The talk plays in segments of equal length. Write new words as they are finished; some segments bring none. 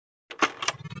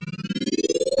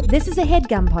This is a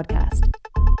HeadGum podcast.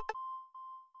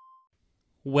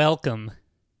 Welcome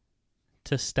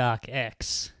to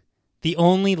StockX, the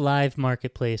only live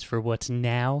marketplace for what's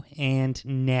now and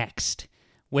next.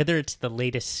 Whether it's the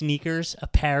latest sneakers,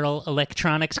 apparel,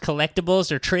 electronics,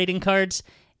 collectibles, or trading cards,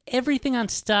 everything on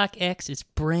StockX is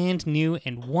brand new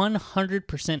and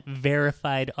 100%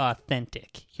 verified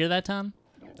authentic. Hear that, Tom?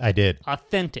 I did.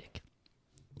 Authentic.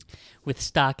 With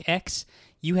StockX,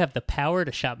 you have the power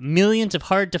to shop millions of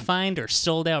hard-to-find or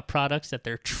sold-out products at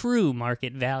their true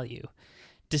market value.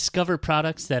 Discover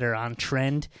products that are on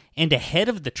trend and ahead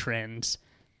of the trends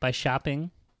by shopping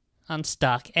on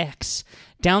StockX.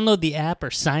 Download the app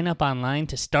or sign up online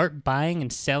to start buying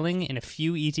and selling in a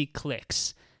few easy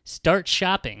clicks. Start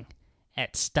shopping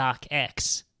at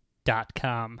StockX.com.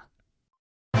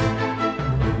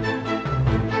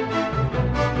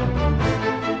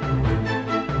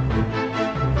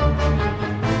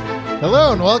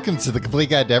 Hello and welcome to The Complete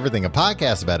Guide to Everything, a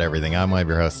podcast about everything. I'm one of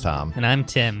your hosts, Tom. And I'm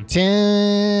Tim.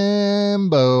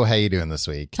 Timbo, how you doing this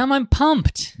week? Tom, I'm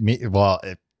pumped.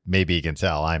 Maybe you can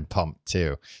tell I'm pumped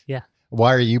too. Yeah.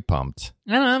 Why are you pumped?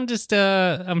 I don't know, I'm just,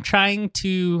 I'm trying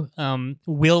to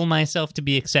will myself to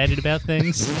be excited about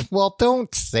things. Well,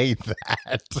 don't say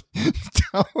that.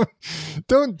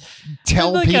 don't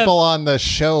tell people on the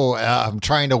show I'm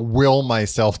trying to will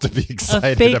myself to be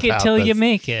excited fake about it till this. you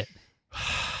make it.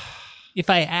 If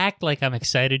I act like I'm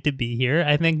excited to be here,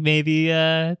 I think maybe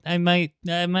I might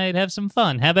have some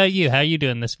fun. How about you? How are you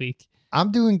doing this week?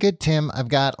 I'm doing good, Tim. I've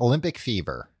got Olympic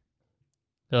fever.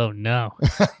 Oh no.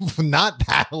 Not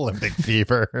that Olympic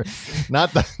fever.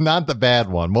 Not the bad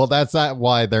one. Well, that's not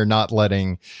why they're not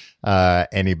letting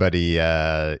anybody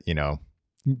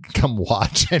come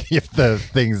watch any of the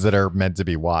things that are meant to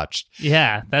be watched.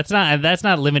 Yeah, that's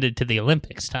not limited to the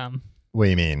Olympics, Tom. What do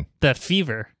you mean? The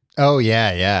fever. Oh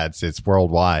yeah, it's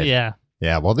worldwide. Yeah.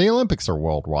 Yeah, well, the Olympics are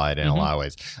worldwide in a lot of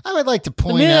ways. I would like to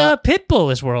point out... Pitbull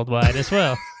is worldwide as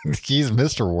well. He's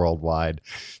Mr. Worldwide.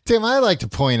 Tim, I'd like to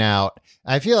point out,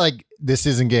 I feel like this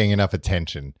isn't getting enough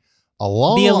attention.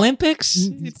 The Olympics?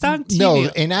 It's on TV. No,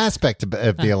 an aspect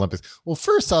of the Olympics. Well,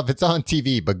 first off, it's on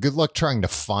TV, but good luck trying to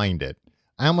find it.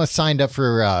 I almost signed up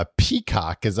for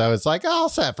Peacock because I was like, I'll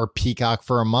sign up for Peacock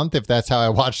for a month if that's how I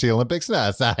watch the Olympics. No,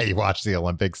 that's not how you watch the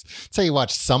Olympics. It's how you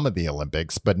watch some of the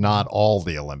Olympics, but not all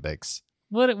the Olympics.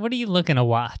 What are you looking to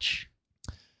watch?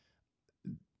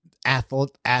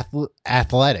 Athletes. I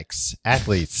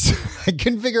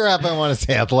couldn't figure out if I want to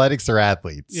say athletics or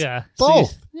athletes. Yeah.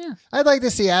 Both. Yeah. I'd like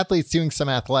to see athletes doing some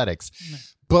athletics.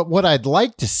 But what I'd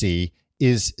like to see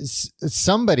is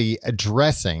somebody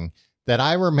addressing that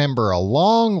I remember a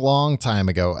long, long time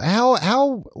ago.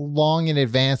 How long in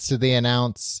advance do they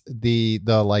announce the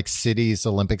like cities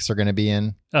Olympics are going to be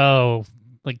in? Oh,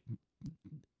 like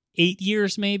 8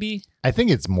 years maybe? I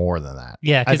think it's more than that.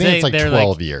 Yeah, I think it's like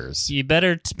 12 years. You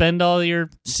better spend all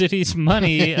your city's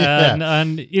money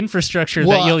on infrastructure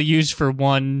that you'll use for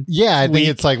one. Yeah, I think week.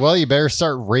 it's like, well, you better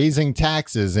start raising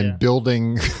taxes and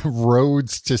building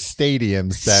roads to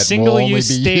stadiums that single-use will only be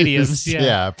stadiums. Used,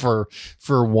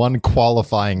 for one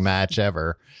qualifying match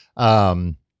ever.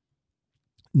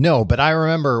 No, but I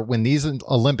remember when these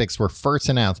Olympics were first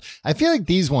announced, I feel like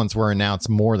these ones were announced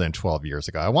more than 12 years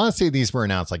ago. I want to say these were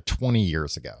announced like 20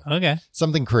 years ago. Okay.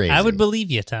 Something crazy. I would believe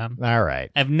you, Tom. All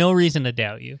right. I have no reason to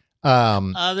doubt you.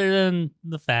 Other than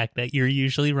the fact that you're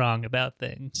usually wrong about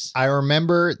things. I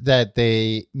remember that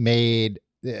they made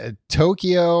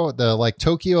Tokyo, the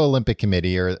Tokyo Olympic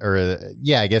Committee, or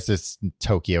I guess it's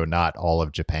Tokyo, not all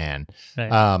of Japan.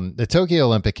 Right. The Tokyo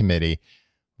Olympic Committee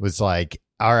was like,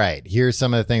 all right, here's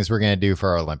some of the things we're going to do for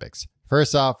our Olympics.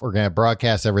 First off, we're going to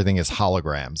broadcast everything as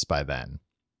holograms by then.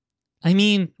 I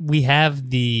mean, we have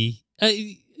the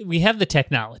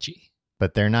technology,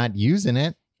 but they're not using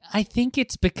it. I think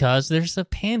it's because there's a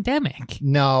pandemic.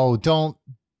 No,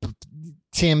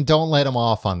 Tim, don't let them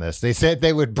off on this. They said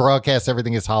they would broadcast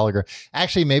everything as hologram.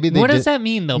 Actually, maybe they What does that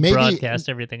mean, they'll broadcast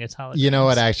everything as hologram? You know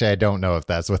what? Actually, I don't know if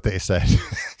that's what they said.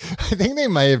 I think they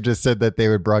might have just said that they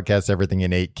would broadcast everything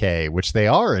in 8K, which they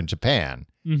are in Japan.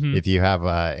 Mm-hmm. If you have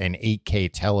an 8K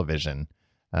television,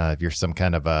 if you're some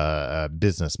kind of a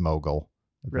business mogul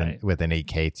with an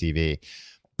 8K TV.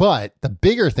 But the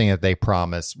bigger thing that they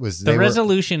promised was the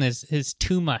resolution is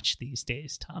too much these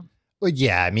days, Tom. Well,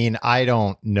 yeah, I mean, I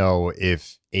don't know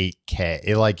if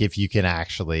 8K, like if you can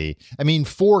actually, I mean,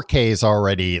 4K is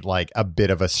already like a bit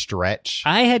of a stretch.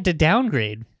 I had to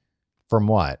downgrade. From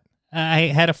what? I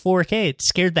had a 4K. It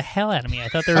scared the hell out of me. I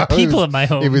thought there were people in my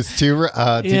home. It was too.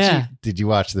 Did you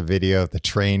watch the video of the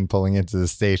train pulling into the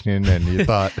station and you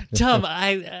thought, Tom,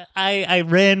 I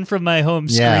ran from my home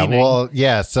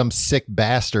screaming. Some sick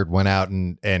bastard went out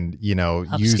and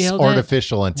used Upscaled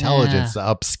artificial intelligence to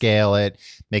upscale it,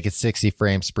 make it 60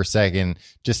 frames per second,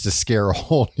 just to scare a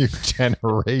whole new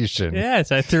generation.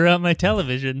 Yes, I threw out my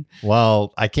television.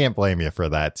 Well, I can't blame you for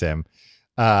that, Tim.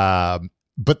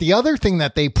 But the other thing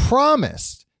that they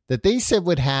promised that they said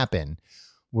would happen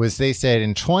was they said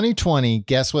in 2020,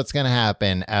 guess what's going to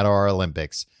happen at our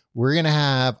Olympics? We're going to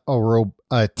have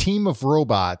a team of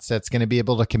robots that's going to be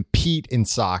able to compete in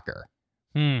soccer.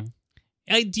 Do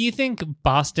you think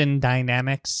Boston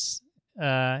Dynamics,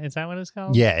 is that what it's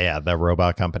called? Yeah, the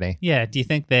robot company. Yeah, do you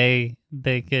think they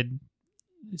could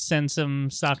send some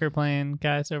soccer playing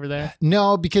guys over there?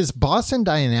 No, because Boston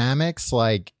Dynamics,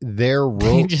 like they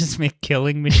just make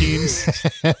killing machines.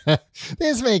 They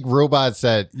just make robots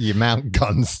that you mount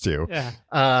guns to.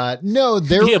 Yeah. No,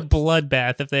 they're be a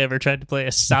bloodbath if they ever tried to play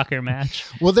a soccer match.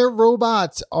 Well, their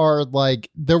robots are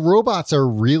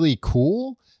really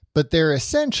cool, but they're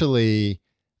essentially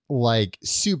like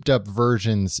souped up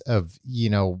versions of,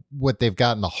 what they've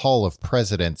got in the Hall of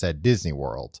Presidents at Disney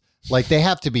World. Like, they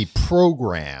have to be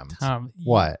programmed.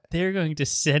 What? They're going to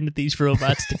send these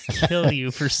robots to kill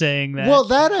you for saying that. Well,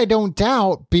 that I don't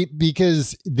doubt,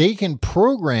 because they can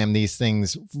program these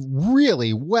things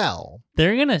really well.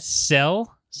 They're going to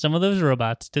sell some of those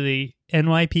robots to the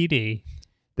NYPD.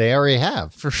 They already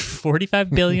have. For $45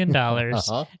 billion,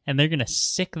 and they're going to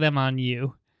sick them on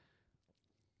you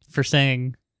for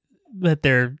saying that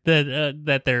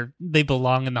they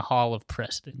belong in the Hall of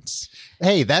Presidents.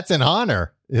 Hey, that's an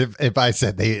honor. If I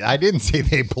said I didn't say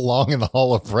they belong in the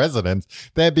Hall of Presidents,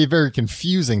 that'd be very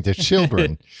confusing to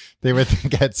children. They would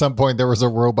think at some point there was a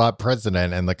robot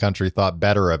president and the country thought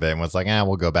better of it and was like,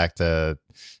 we'll go back to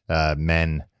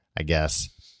men, I guess.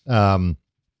 And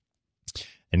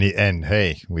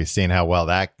hey, we've seen how well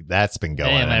that's been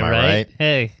going. Hey, am I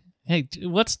right? Hey,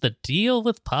 what's the deal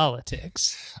with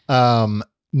politics?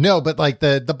 No, but like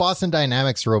the Boston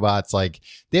Dynamics robots, like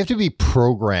they have to be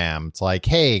programmed like,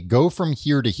 hey, go from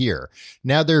here to here.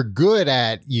 Now they're good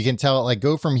at, you can tell it like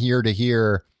go from here to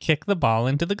here. Kick the ball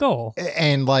into the goal.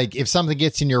 And like if something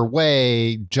gets in your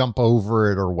way, jump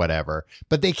over it or whatever.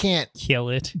 But they can't kill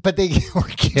it. But they or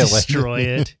kill destroy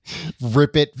it.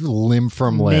 Rip it limb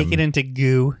from limb. Make it into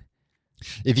goo.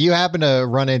 If you happen to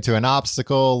run into an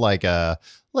obstacle like a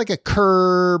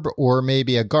curb or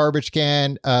maybe a garbage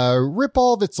can, rip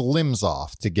all of its limbs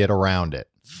off to get around it.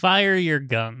 Fire your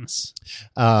guns.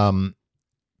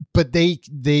 But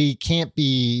they can't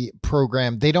be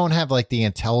programmed. They don't have like the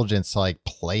intelligence to like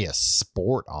play a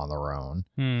sport on their own.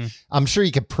 I'm sure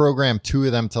you could program two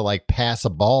of them to like pass a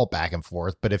ball back and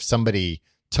forth. But if somebody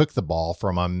took the ball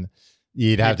from them,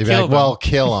 you'd have to be like, well,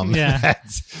 kill them. Yeah.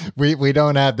 We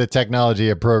don't have the technology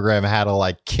to program how to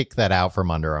like kick that out from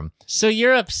under them. So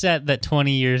you're upset that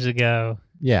 20 years ago.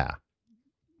 Yeah.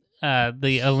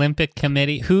 The Olympic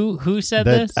Committee, who said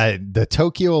this? The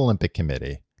Tokyo Olympic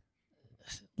Committee.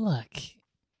 Look,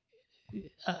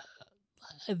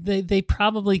 they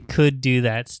probably could do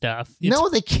that stuff. No,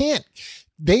 they can't.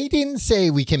 They didn't say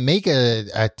we can make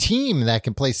a team that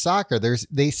can play soccer.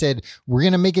 They said we're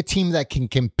going to make a team that can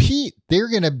compete. They're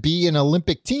going to be an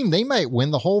Olympic team. They might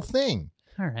win the whole thing.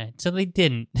 All right. So they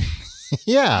didn't.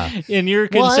 Yeah. And you're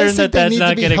concerned that that's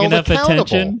not getting enough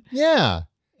attention? Yeah.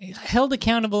 Held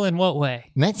accountable in what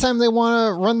way? Next time they want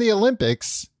to run the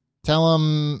Olympics, tell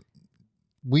them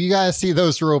we got to see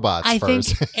those robots I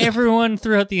first. think everyone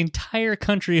throughout the entire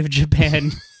country of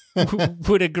Japan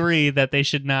would agree that they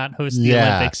should not host the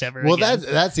Olympics ever again. Well,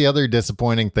 that's the other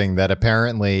disappointing thing, that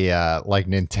apparently like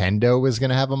Nintendo was going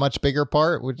to have a much bigger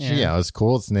part, which is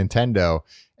cool. It's Nintendo.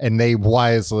 And they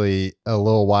wisely a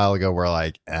little while ago were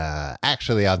like,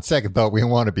 actually, on second thought, we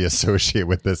want to be associated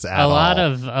with this at all.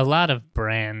 A lot of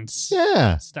brands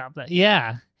stop that.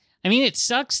 Yeah. I mean, it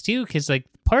sucks too, because like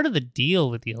part of the deal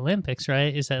with the Olympics,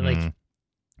 right, is that like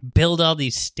build all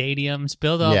these stadiums,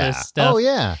 build all this stuff. Oh,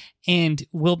 yeah. And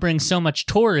we'll bring so much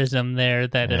tourism there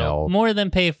that it'll more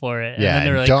than pay for it. Yeah,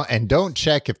 and then don't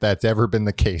check if that's ever been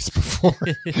the case before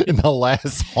in the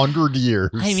last 100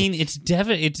 years. I mean, it's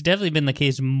definitely been the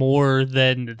case more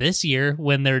than this year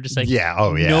when they're just like,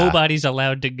 nobody's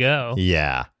allowed to go.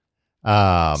 Yeah.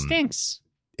 Stinks.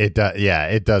 It does. Yeah,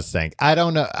 it does stink. I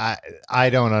don't know. I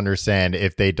don't understand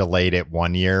if they delayed it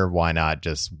 1 year. Why not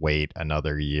just wait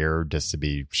another year just to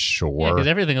be sure? Yeah, because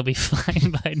everything will be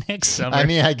fine by next summer. I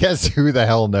mean, I guess who the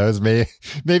hell knows? Maybe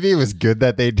it was good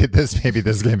that they did this. Maybe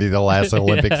this is going to be the last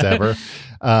Olympics ever.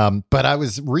 But I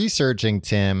was researching,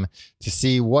 Tim, to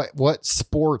see what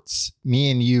sports me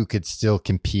and you could still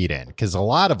compete in, because a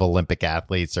lot of Olympic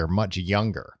athletes are much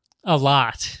younger. A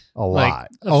lot.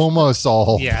 Almost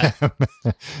all. Yeah.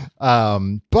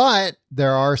 But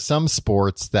there are some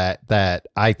sports that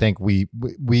I think we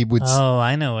would. Oh,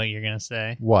 I know what you're gonna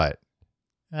say. What?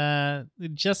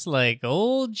 Just like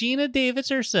old Gina Davis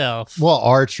herself. Well,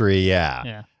 archery, yeah.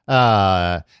 Yeah.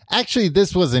 Actually,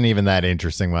 this wasn't even that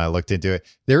interesting when I looked into it.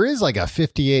 There is like a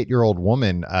 58-year-old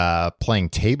woman playing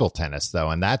table tennis, though,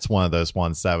 and that's one of those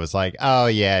ones that was like, oh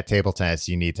yeah, table tennis,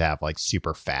 you need to have like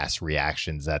super fast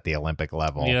reactions at the Olympic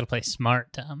level. You got to play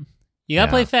smart, Tom. You got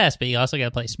to play fast, but you also got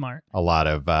to play smart. A lot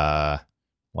of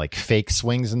like fake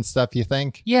swings and stuff, you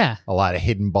think? Yeah. A lot of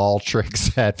hidden ball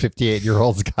tricks that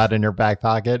 58-year-olds got in her back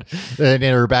pocket. And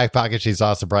in her back pocket, she's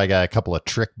also probably got a couple of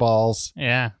trick balls.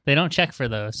 Yeah. They don't check for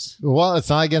those. Well, it's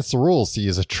not against the rules to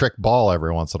use a trick ball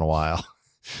every once in a while.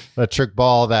 A trick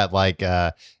ball that like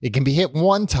it can be hit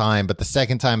one time, but the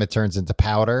second time it turns into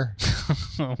powder.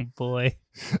 Oh boy.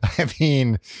 I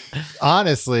mean,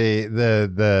 honestly,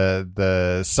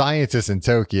 the scientists in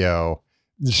Tokyo,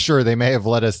 sure, they may have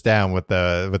let us down with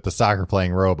the soccer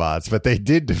playing robots, but they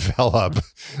did develop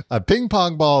a ping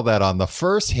pong ball that on the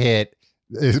first hit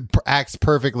acts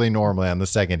perfectly normally. On the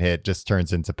second hit, just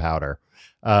turns into powder.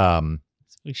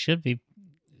 We should be,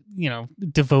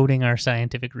 devoting our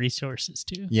scientific resources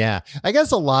to. Yeah, I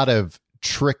guess a lot of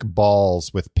trick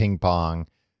balls with ping pong,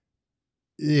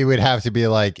 it would have to be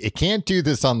like, it can't do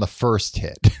this on the first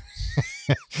hit.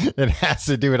 It has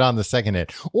to do it on the second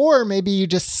hit, or maybe you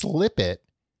just slip it.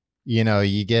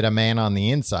 You get a man on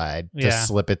the inside to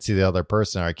slip it to the other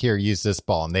person. Like, here, use this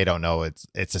ball, and they don't know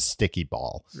it's a sticky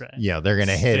ball. Right. They're going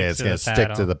to hit it. It's going to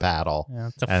stick to the paddle. Yeah,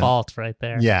 it's a fault right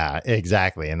there. Yeah,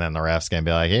 exactly. And then the ref's going to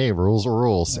be like, hey, rules are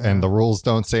rules. Yeah. And the rules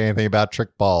don't say anything about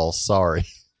trick balls. Sorry.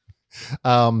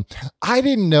 I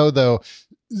didn't know, though.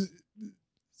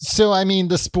 So, I mean,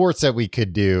 the sports that we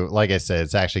could do, like I said,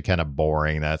 it's actually kind of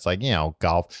boring. That's like,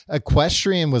 golf.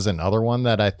 Equestrian was another one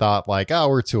that I thought like, oh,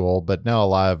 we're too old. But no, a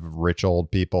lot of rich old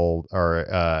people are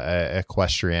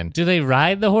equestrian. Do they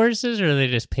ride the horses, or do they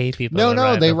just pay people?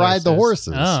 No, they ride the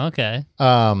horses. Oh, okay.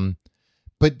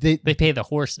 But they pay the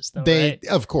horses, though, right?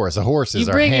 Of course, the horses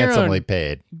are handsomely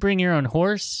paid. You bring your own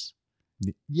horse?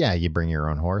 Yeah, you bring your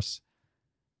own horse.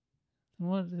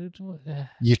 What?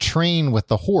 You train with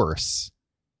the horse.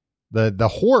 The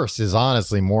horse is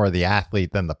honestly more the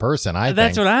athlete than the person, I think.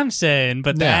 That's what I'm saying,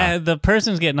 but the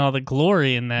person's getting all the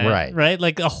glory in that, right?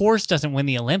 Like, a horse doesn't win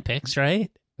the Olympics, right?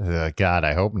 God,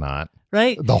 I hope not.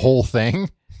 Right? The whole thing?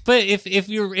 But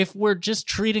if we're just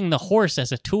treating the horse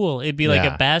as a tool, it'd be like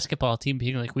a basketball team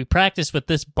being like, we practice with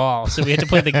this ball, so we have to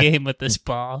play the game with this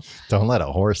ball. Don't let a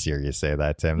horse hear you say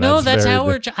that, Tim. No, that's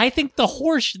how I think the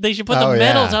horse, they should put the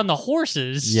medals on the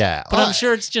horses. Yeah. But I'm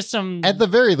sure it's just some... At the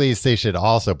very least, they should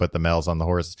also put the medals on the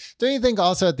horses. Don't you think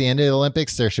also at the end of the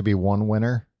Olympics, there should be one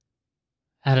winner?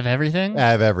 Out of everything?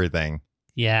 Out of everything.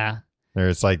 Yeah.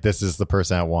 It's like, this is the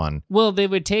person that won. Well, they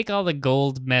would take all the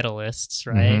gold medalists,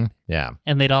 right? Mm-hmm. Yeah.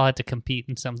 And they'd all have to compete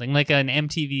in something, like an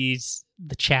MTV's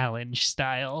The Challenge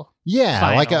style. Yeah,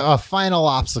 final. like a final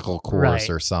obstacle course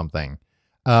or something.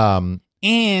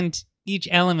 And each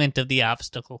element of the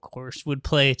obstacle course would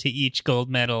play to each gold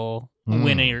medal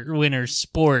winner's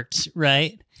sport,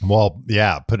 right? Well,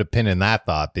 yeah, put a pin in that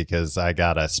thought, because I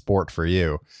got a sport for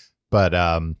you. But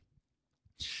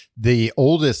the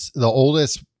oldest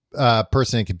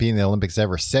person to compete in the Olympics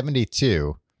ever,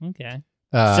 72. Okay.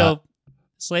 So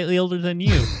slightly older than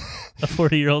you, a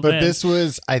 40-year-old man. But this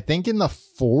was, I think, in the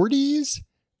 40s.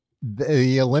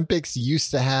 The Olympics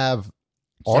used to have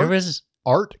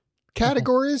art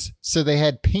categories. So they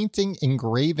had painting,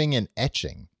 engraving, and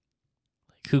etching.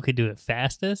 Like, who could do it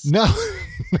fastest?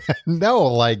 No,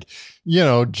 like,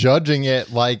 judging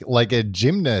it like a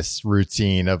gymnast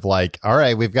routine of like, all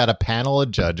right, we've got a panel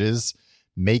of judges.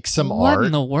 Make some art. What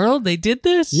in the world? They did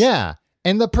this? Yeah.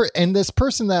 And this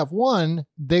person that won,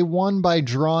 they won by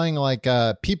drawing like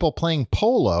people playing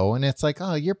polo, and it's like,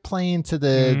 oh, you're playing to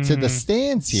the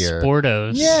stands here.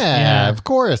 Sportos. Yeah, of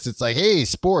course. It's like, hey,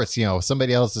 sports.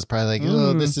 Somebody else is probably like,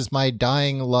 oh, this is my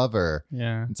dying lover.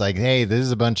 Yeah. It's like, hey, this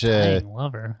is a bunch of dying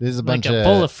lover. This is a like bunch of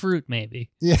bowl of fruit,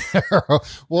 maybe. Yeah.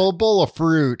 Well, a bowl of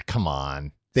fruit. Come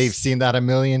on, they've seen that a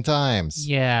million times.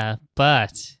 Yeah,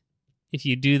 but if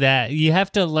you do that. You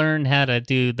have to learn how to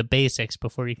do the basics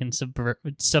before you can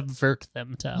subvert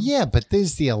them, Tom. Yeah, but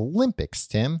there's the Olympics,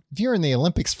 Tim. If you're in the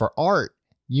Olympics for art,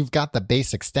 you've got the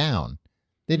basics down.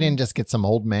 They didn't just get some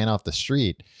old man off the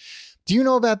street. Do you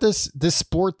know about this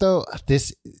sport though?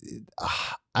 It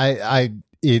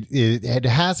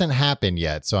hasn't happened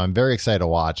yet, so I'm very excited to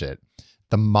watch it.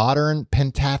 The modern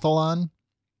pentathlon.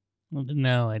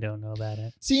 No, I don't know about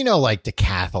it. So like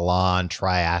decathlon,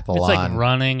 triathlon. It's like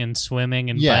running and swimming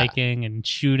and biking and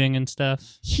shooting and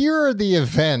stuff. Here are the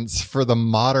events for the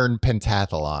modern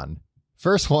pentathlon.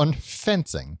 First one,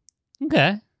 fencing.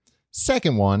 Okay.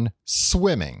 Second one,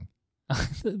 swimming.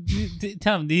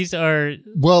 Tom, these are...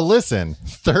 Well, listen.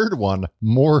 Third one,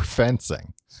 more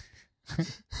fencing.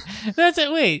 That's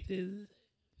it. Wait.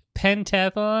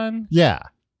 Pentathlon? Yeah.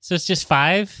 So it's just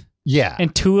 5? Yeah.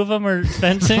 And 2 of them are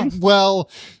fencing? Well,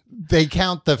 they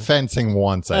count the fencing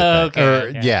once, I think.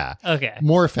 Okay. Yeah. Okay.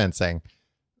 More fencing.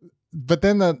 But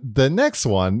then the next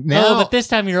one... Now, but this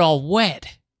time you're all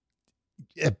wet.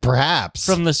 Perhaps.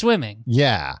 From the swimming.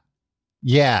 Yeah.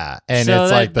 Yeah. And so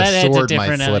it's like the sword might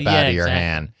different, slip out of your exactly.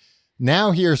 hand.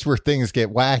 Now here's where things get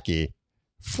wacky.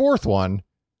 Fourth one,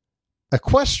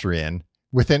 equestrian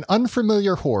with an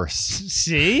unfamiliar horse.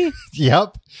 See?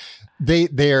 Yep.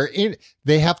 They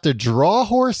have to draw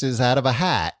horses out of a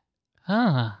hat.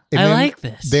 Huh. And I then like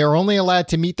this. They're only allowed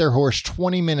to meet their horse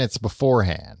 20 minutes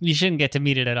beforehand. You shouldn't get to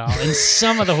meet it at all. And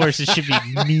some of the horses should be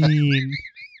mean.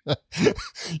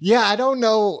 Yeah, I don't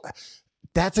know.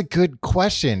 That's a good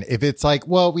question. If it's like,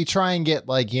 well, we try and get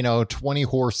 20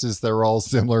 horses that are all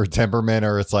similar temperament,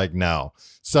 or it's like, no.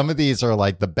 Some of these are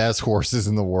like the best horses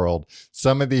in the world.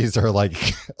 Some of these are like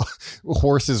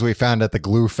horses we found at the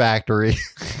glue factory.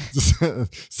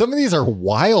 Some of these are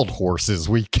wild horses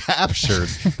we captured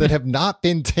that have not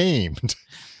been tamed.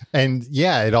 And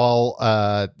yeah, it all,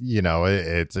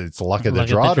 it's luck of the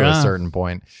draw to a certain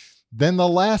point. Then the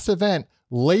last event,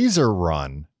 laser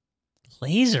run.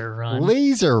 Laser run?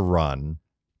 Laser run.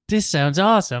 This sounds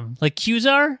awesome. Like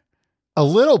Qzar? A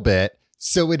little bit.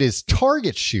 So it is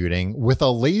target shooting with a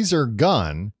laser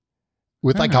gun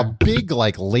with like a big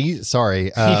laser. Sorry.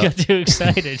 You got too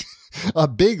excited. A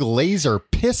big laser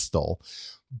pistol.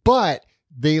 But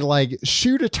they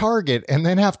shoot a target and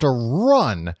then have to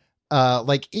run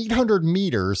 800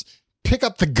 meters, pick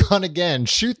up the gun again,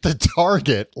 shoot the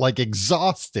target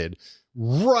exhausted,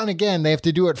 run again. They have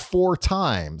to do it 4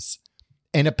 times.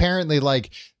 And apparently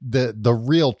the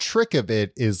real trick of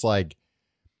it is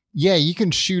yeah, you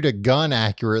can shoot a gun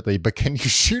accurately, but can you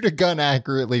shoot a gun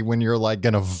accurately when you're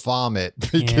going to vomit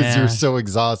because you're so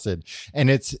exhausted?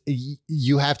 And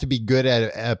you have to be good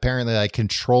at apparently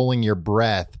controlling your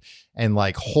breath and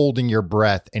holding your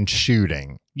breath and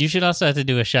shooting. You should also have to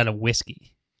do a shot of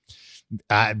whiskey.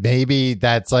 Maybe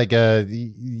that's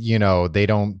they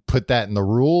don't put that in the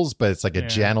rules, but it's a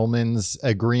gentleman's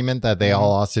agreement that they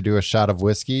all also do a shot of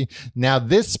whiskey. Now,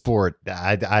 this sport,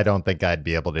 I don't think I'd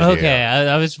be able to do. Okay,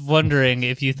 I was wondering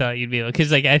if you thought you'd be able,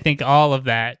 because I think all of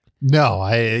that. No,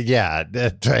 I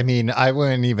mean, I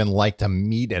wouldn't even like to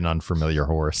meet an unfamiliar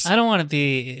horse. I don't want to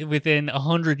be within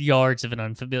 100 yards of an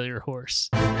unfamiliar horse.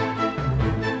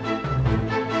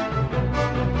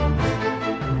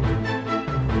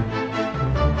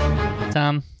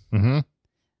 Tom,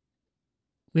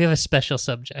 we have a special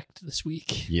subject this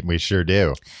week. Yeah, we sure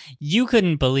do. You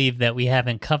couldn't believe that we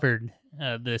haven't covered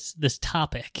this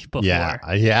topic before.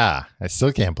 Yeah. I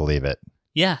still can't believe it.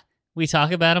 Yeah, we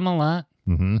talk about him a lot.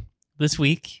 Mm-hmm. This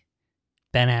week,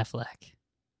 Ben Affleck.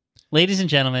 Ladies and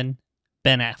gentlemen,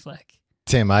 Ben Affleck.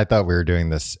 Tim, I thought we were doing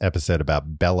this episode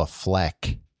about Bella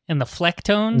Fleck. And the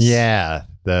Flecktones? Yeah.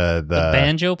 The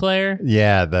banjo player?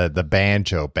 Yeah, the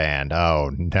banjo band.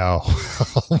 Oh, no.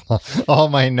 All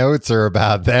my notes are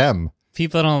about them.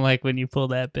 People don't like when you pull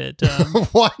that bit.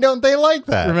 Why don't they like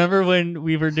that? Remember when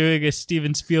we were doing a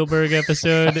Steven Spielberg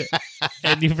episode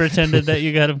and you pretended that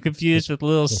you got him confused with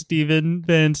little Steven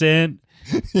Van Zandt?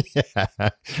 Yeah.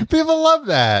 People love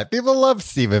that. People love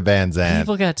Steven Van Zandt.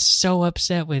 People got so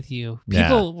upset with you.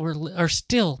 People are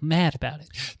still mad about it.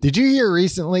 Did you hear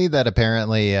recently that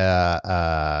apparently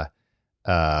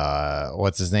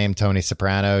what's his name? Tony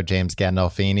Soprano, James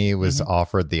Gandolfini was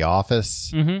offered The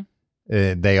Office. Mm-hmm.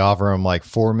 They offer him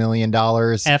 $4 million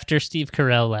after Steve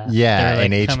Carell left. Yeah,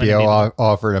 and HBO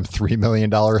offered him $3 million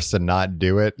to not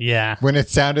do it. Yeah, when it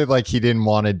sounded like he didn't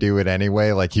want to do it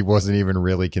anyway, he wasn't even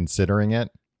really considering it.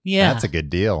 Yeah, that's a good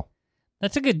deal.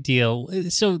 That's a good deal.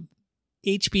 So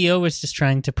HBO was just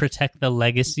trying to protect the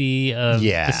legacy of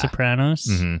The Sopranos.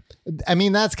 Mm-hmm. I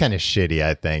mean, that's kind of shitty,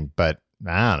 I think, but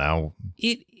I don't know.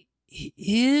 It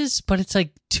is, but it's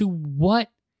to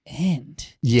what end?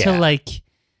 Yeah. To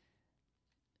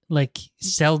like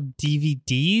sell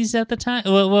DVDs at the time.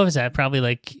 What was that? Probably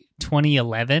like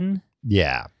 2011.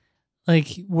 Yeah. Like,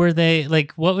 were they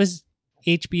like, what was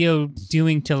HBO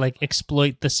doing to like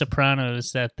exploit The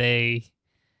Sopranos that they,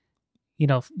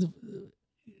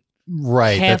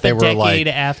 right, half that they a were decade like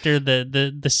after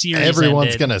the series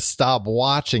everyone's ended. gonna stop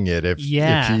watching it if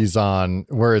he's on,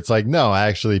 where it's like, no,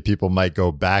 actually people might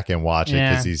go back and watch it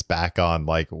because he's back on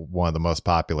like one of the most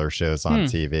popular shows on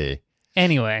TV.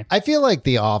 Anyway, I feel like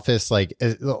The Office, like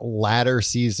latter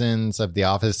seasons of The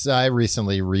Office, I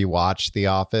recently rewatched The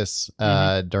Office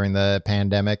during the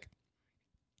pandemic,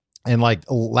 and like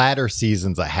latter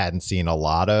seasons I hadn't seen a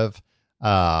lot of.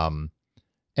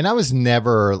 And I was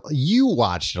never, you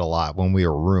watched it a lot when we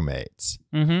were roommates.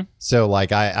 Mm-hmm. So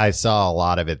like I saw a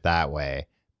lot of it that way,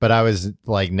 but I was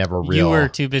like never real. You were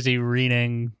too busy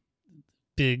reading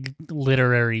big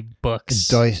literary books.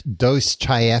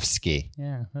 Dostoevsky.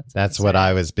 Yeah. That's what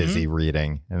I was busy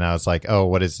reading. And I was like, oh,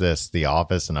 what is this? The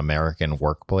Office, an American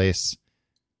Workplace.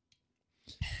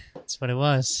 That's what it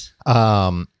was.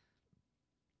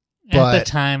 But, at the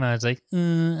time, I was like,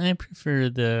 I prefer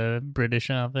the British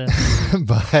Office.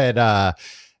 But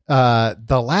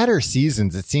the latter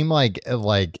seasons, it seemed like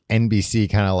NBC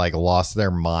kind of like lost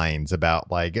their minds about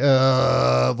like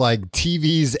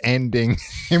TV's ending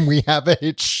and we have a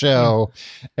hit show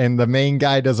and the main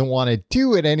guy doesn't want to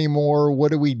do it anymore.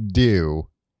 What do we do?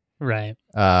 Right.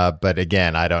 But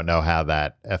again, I don't know how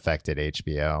that affected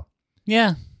HBO.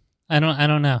 Yeah, I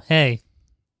don't know. Hey.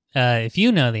 If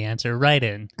you know the answer, write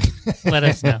in. Let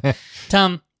us know.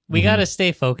 Tom, we got to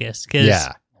stay focused because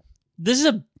this is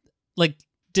a like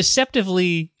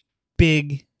deceptively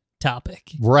big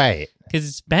topic. Right. Because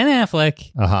it's Ben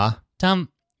Affleck. Uh-huh. Tom,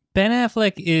 Ben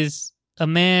Affleck is a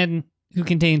man who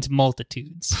contains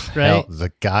multitudes, right?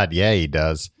 God, yeah, he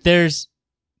does. There's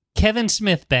Kevin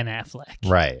Smith Ben Affleck.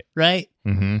 Right. Right?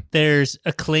 Mm-hmm. There's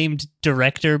acclaimed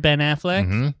director Ben Affleck.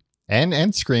 Mm-hmm. And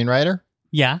screenwriter.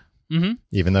 Yeah. Mm-hmm.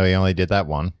 Even though he only did that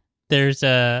one. There's he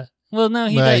does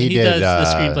the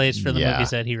screenplays for the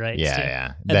movies that he writes.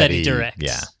 Yeah. That he directs.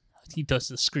 Yeah. He does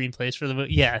the screenplays for the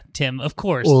movie. Yeah, Tim, of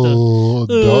course. Doy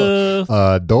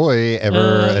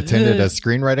ever attended a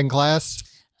screenwriting class?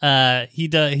 He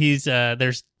does.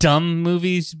 There's dumb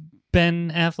movies, Ben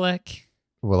Affleck.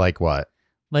 Well, like what?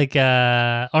 Like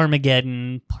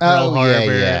Armageddon, Pearl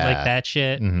Harbor, like that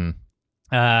shit.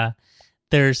 Mm-hmm.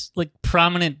 There's like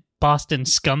prominent Boston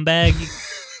scumbag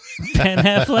Ben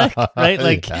Affleck, right?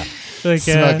 Like, like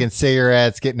smoking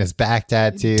cigarettes, getting his back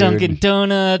tattooed, Dunkin'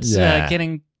 Donuts,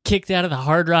 getting kicked out of the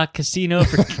Hard Rock Casino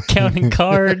for counting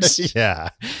cards. Yeah.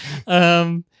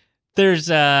 There's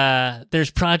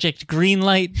Project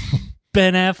Greenlight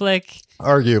Ben Affleck.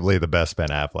 Arguably the best Ben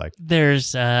Affleck.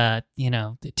 There's the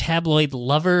tabloid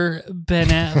lover Ben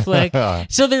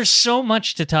Affleck. So there's so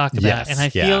much to talk about, and I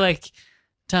feel like,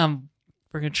 Tom,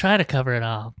 we're going to try to cover it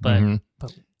all, but we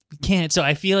can't. So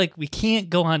I feel like we can't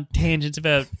go on tangents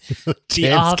about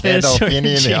The Office or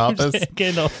James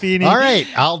Gandolfini. All right,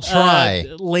 I'll try.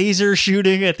 Laser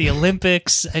shooting at the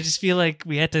Olympics. I just feel like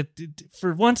we had to,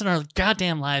 for once in our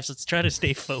goddamn lives, let's try to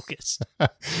stay focused.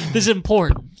 This is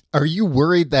important. Are you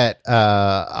worried that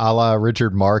a la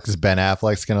Richard Marx, Ben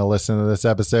Affleck's going to listen to this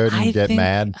episode and get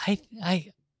mad?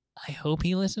 I hope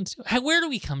he listens to it. Where do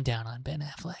we come down on Ben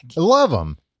Affleck? I love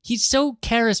him. He's so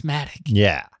charismatic.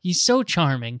 Yeah. He's so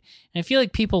charming. And I feel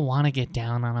like people want to get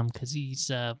down on him because he's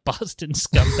a Boston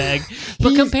scumbag.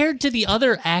 But compared to the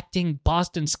other acting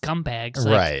Boston scumbags,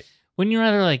 like, right. Wouldn't you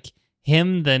rather like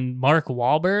him than Mark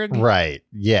Wahlberg? Right.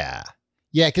 Yeah.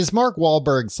 Yeah, because Mark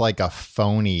Wahlberg's like a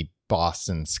phony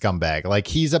Boston scumbag. Like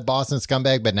he's a Boston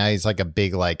scumbag, but now he's like a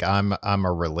big, like, I'm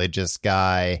a religious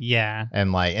guy. Yeah.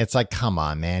 And like, it's like, come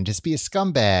on, man, just be a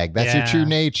scumbag. That's your true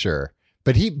nature.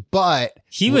 But he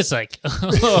was like,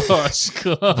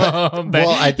 scumbag. Well,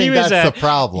 I think that's the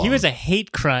problem. He was a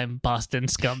hate crime Boston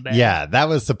scumbag. Yeah, that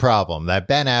was the problem. That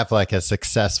Ben Affleck has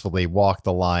successfully walked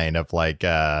the line of like,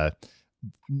 at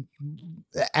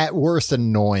worst,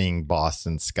 annoying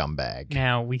Boston scumbag.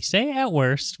 Now, we say at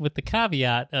worst with the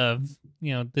caveat of,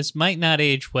 this might not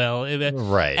age well.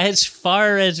 Right. As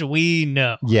far as we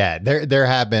know. Yeah, there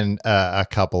have been a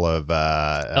couple of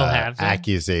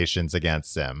accusations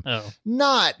against him. Oh.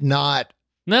 Not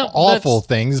awful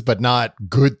things, but not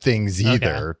good things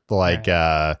either. Okay. Like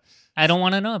I don't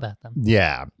want to know about them.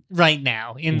 Yeah. Right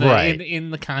now in the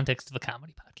in the context of a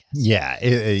comedy podcast. Yeah,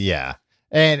 yeah.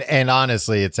 And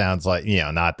honestly, it sounds like,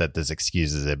 not that this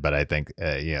excuses it, but I think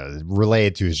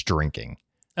related to his drinking.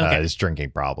 Okay. His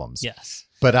drinking problems. Yes.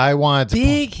 But I wanted to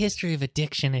big history of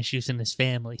addiction issues in his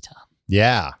family, Tom.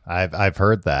 Yeah, I've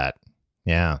heard that.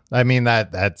 Yeah. I mean,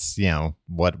 that's,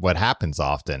 what happens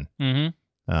often.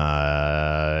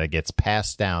 It gets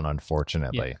passed down,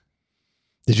 unfortunately. Yeah.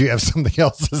 Did you have something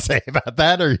else to say about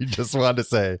that, or you just want to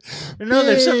say? No,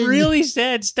 there's some really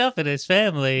sad stuff in his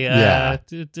family. Yeah.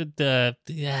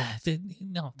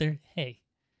 No,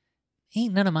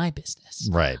 ain't none of my business.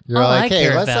 Right. You're like,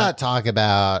 hey, let's not talk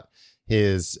about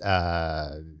his,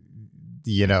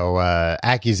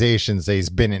 accusations that he's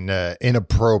been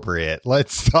inappropriate.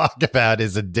 Let's talk about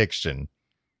his addiction.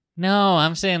 No,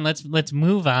 I'm saying let's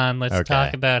move on. Let's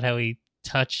talk about how he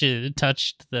touched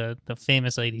the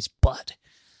famous lady's butt.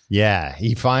 Yeah,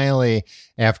 he finally,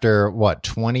 after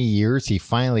 20 years, he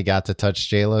finally got to touch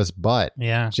J-Lo's butt.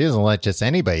 Yeah. She doesn't let just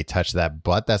anybody touch that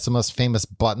butt. That's the most famous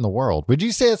butt in the world. Would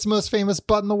you say it's the most famous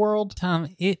butt in the world? Tom,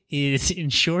 it is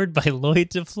insured by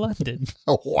Lloyd's of London.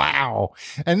 Oh, wow.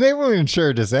 And they won't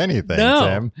insure just anything, no.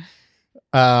 Tim.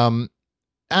 I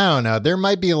don't know. There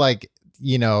might be like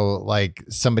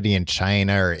somebody in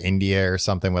China or India or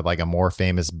something with like a more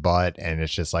famous butt. And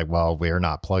it's just like, well, we're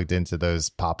not plugged into those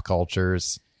pop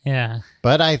cultures. Yeah.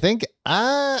 But I think,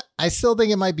 I still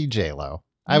think it might be J-Lo.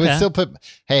 I would still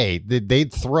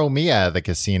they'd throw me out of the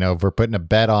casino for putting a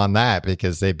bet on that,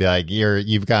 because they'd be like,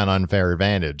 you've got an unfair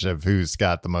advantage of who's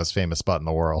got the most famous butt in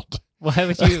the world. Why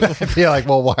would you? I'd be like,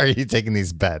 well, why are you taking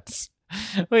these bets?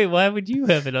 Wait, why would you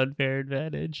have an unfair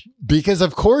advantage? Because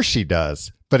of course she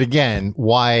does. But again,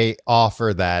 why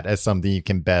offer that as something you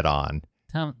can bet on?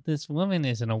 Tom, this woman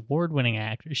is an award-winning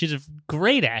actress. She's a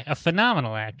great a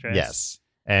phenomenal actress. Yes.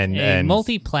 And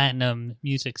multi-platinum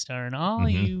music star, and all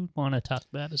you want to talk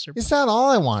about is her butt. It's not all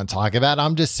I want to talk about.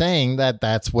 I'm just saying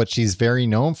that's what she's very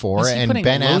known for. And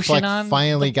Ben Affleck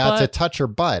finally got to touch her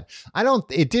butt.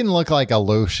 It didn't look like a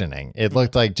lotioning. It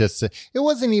looked like it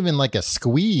wasn't even like a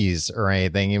squeeze or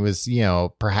anything. It was,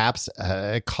 perhaps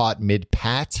caught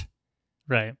mid-pat.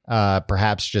 Right.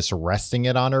 Perhaps just resting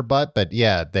it on her butt. But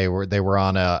yeah, they were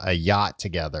on a yacht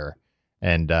together.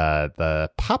 And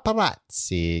the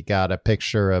paparazzi got a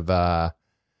picture of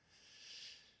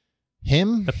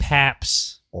him, the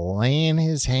Paps, laying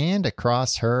his hand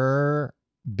across her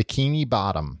bikini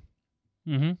bottom.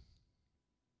 Mm-hmm.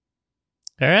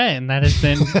 All right, and that has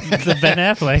been the Ben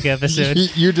Affleck episode.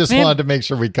 You just wanted to make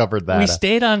sure we covered that. We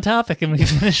stayed on topic and we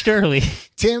finished early.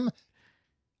 Tim,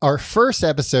 our first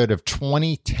episode of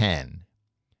 2010,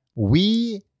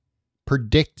 we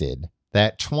predicted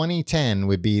that 2010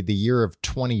 would be the year of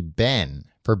 20 Ben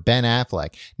for Ben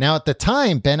Affleck. Now, at the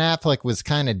time, Ben Affleck was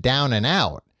kind of down and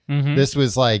out. Mm-hmm. This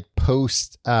was like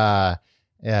post Geely,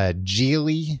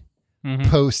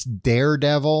 post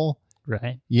Daredevil.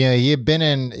 Right. Yeah, he had been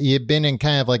in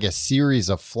kind of like a series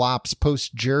of flops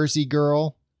post Jersey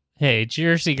Girl. Hey,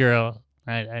 Jersey Girl.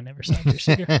 I never saw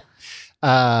Jersey Girl.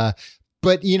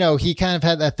 But, he kind of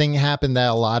had that thing happen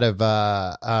that a lot of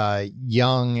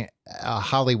young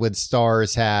Hollywood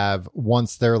stars have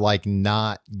once they're like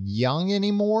not young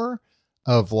anymore,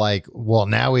 of like, well,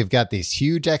 now we've got these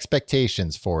huge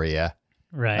expectations for you.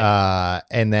 Right.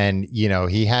 And then,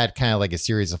 he had kind of like a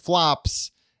series of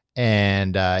flops,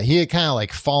 and he had kind of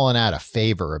like fallen out of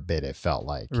favor a bit, it felt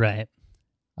like. Right.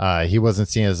 He wasn't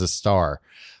seen as a star.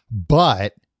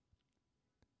 But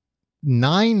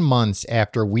 9 months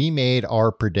after we made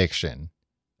our prediction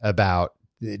about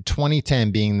 2010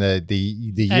 being the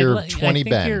year of 20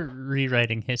 Ben. I think you're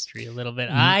rewriting history a little bit.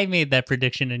 I made that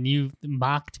prediction and you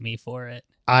mocked me for it.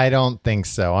 I don't think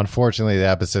so. Unfortunately, the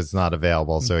episode's not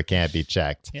available, so it can't be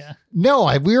checked. Yeah.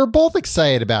 No, we were both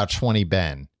excited about 20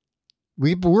 Ben.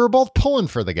 We were both pulling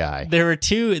for the guy. There were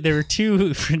two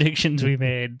predictions we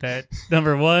made. That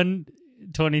number one,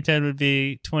 2010 would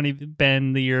be 20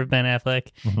 Ben, the year of Ben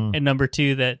Affleck, and number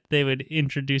two, that they would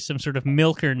introduce some sort of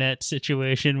milker net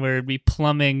situation where it'd be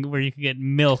plumbing, where you could get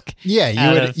milk.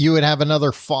 Yeah, you would have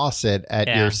another faucet at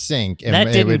your sink, and that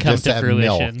didn't it would come just to have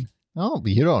fruition. Milk. Oh,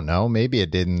 you don't know. Maybe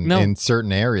it didn't in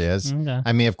certain areas. Okay.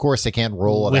 I mean, of course, they can't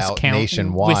roll it out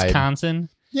nationwide. Wisconsin.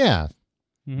 Yeah,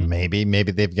 maybe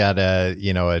they've got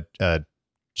a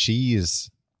cheese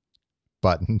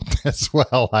button as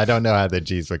well. I don't know how the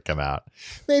cheese would come out.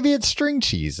 Maybe it's string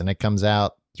cheese and it comes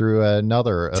out through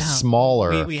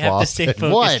smaller we have to stay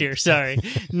focused here. Sorry.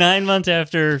 9 months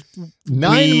after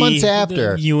 9 months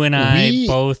after you and I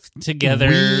both together,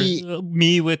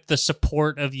 me with the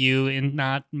support of you and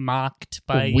not mocked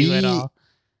by you at all,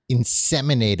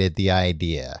 inseminated the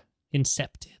idea.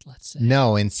 Incepted, let's say.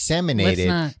 No,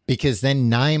 inseminated, because then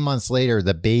 9 months later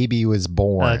the baby was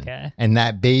born. Okay. And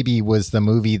that baby was the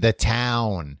movie The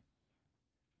Town.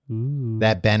 Ooh.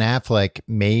 That Ben Affleck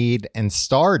made and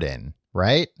starred in.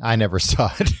 Right? I never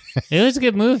saw it. It was a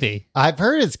good movie. I've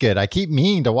heard it's good. I keep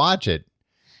meaning to watch it.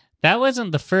 That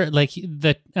wasn't the first, like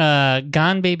the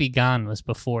Gone Baby Gone was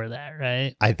before that,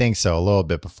 right? I think so, a little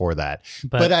bit before that.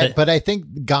 But I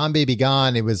think Gone Baby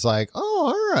Gone, it was like,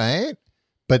 oh, all right.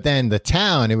 But then The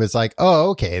Town, it was like, oh,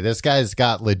 okay, this guy's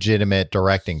got legitimate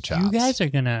directing chops. You guys are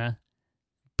gonna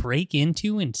break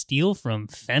into and steal from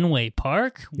Fenway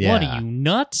Park? Yeah. What are you,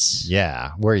 nuts?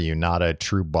 Yeah, were you not a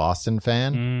true Boston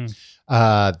fan?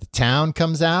 The Town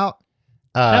comes out.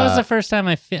 That was the first time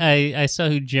I saw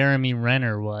who Jeremy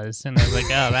Renner was, and I was like,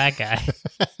 oh, that guy.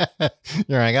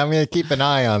 You're like, I'm going to keep an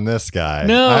eye on this guy.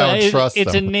 No, I don't trust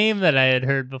it's him. a name that I had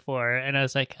heard before, and I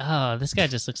was like, oh, this guy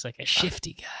just looks like a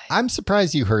shifty guy. I'm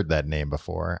surprised you heard that name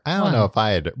before. I don't know if I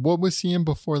had. What was he in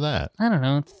before that? I don't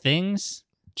know. Things.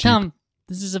 Tom,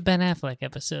 this is a Ben Affleck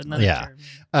episode. Not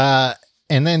and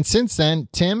then since then,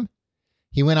 Tim,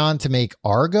 he went on to make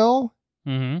Argo.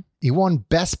 Mm-hmm. He won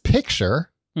Best Picture.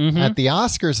 At the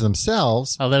Oscars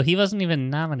themselves. Although he wasn't even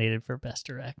nominated for Best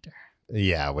Director.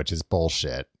 Yeah, which is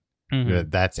bullshit.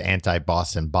 That's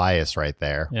anti-Boston bias right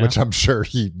there, which I'm sure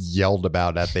he yelled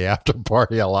about at the after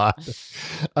party a lot.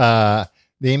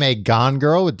 They made Gone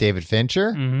Girl with David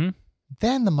Fincher.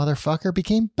 Then the motherfucker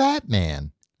became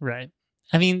Batman. Right.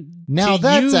 I mean, now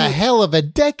that's a hell of a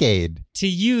decade. To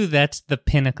you, that's the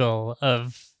pinnacle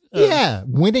of... Yeah,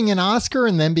 winning an Oscar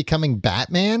and then becoming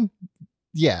Batman.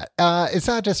 Yeah, it's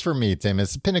not just for me, Tim.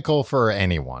 It's the pinnacle for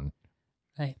anyone.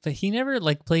 Right, but he never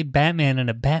played Batman in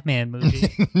a Batman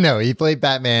movie. No, he played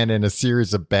Batman in a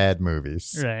series of bad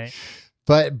movies. Right.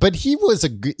 But he was a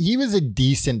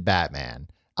decent Batman.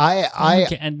 I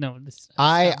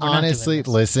honestly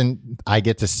listen. I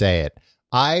get to say it.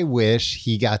 I wish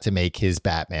he got to make his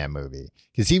Batman movie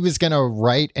because he was going to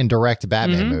write and direct a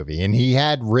Batman movie, and he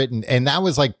had written, and that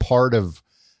was like part of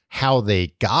how they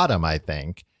got him, I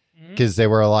think. Because they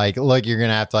were like, look, you're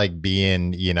going to have to be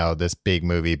in, this big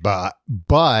movie. But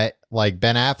like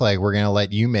Ben Affleck, we're going to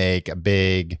let you make a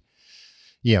big,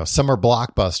 summer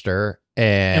blockbuster.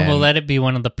 And we'll let it be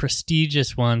one of the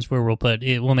prestigious ones where we'll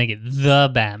make it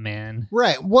the Batman.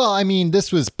 Right. Well, I mean,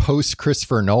 this was post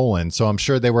Christopher Nolan. So I'm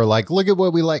sure they were like, look at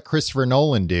what we let Christopher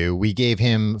Nolan do. We gave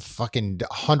him fucking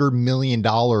 $100 million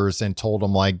and told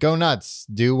him go nuts,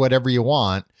 do whatever you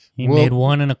want. He made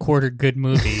 1.25 good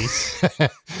movies.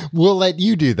 We'll let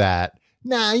you do that.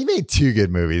 Nah, he made 2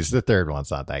 good movies. The third one's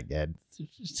not that good.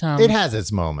 It has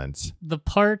its moments. The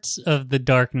parts of The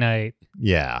Dark Knight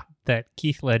that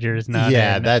Keith Ledger is not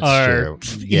in that's are true.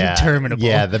 interminable.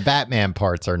 Yeah, the Batman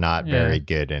parts are not very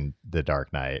good in The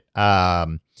Dark Knight.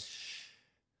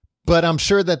 But I'm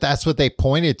sure that's what they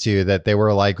pointed to, that they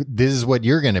were like, this is what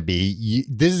you're going to be.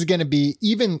 This is going to be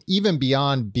even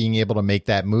beyond being able to make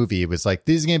that movie. It was like,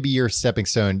 this is going to be your stepping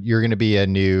stone. You're going to be a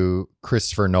new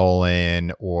Christopher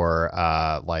Nolan or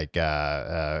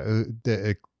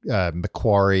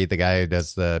Macquarie, the guy who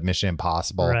does the Mission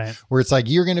Impossible, right. Where it's like,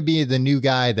 you're going to be the new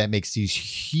guy that makes these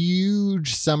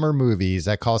huge summer movies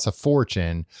that cost a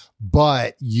fortune,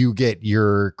 but you get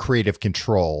your creative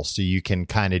control so you can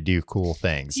kind of do cool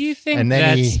things. Do you think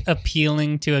that's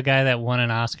appealing to a guy that won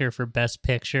an Oscar for Best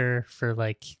Picture for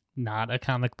not a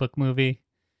comic book movie?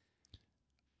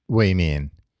 What do you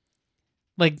mean?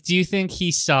 Do you think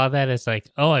he saw that as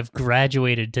oh, I've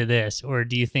graduated to this? Or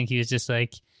do you think he was just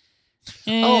this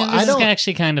is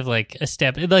actually kind of a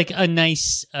step, a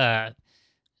nice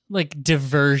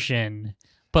diversion,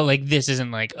 but this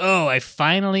isn't oh, I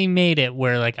finally made it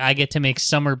where I get to make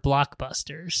summer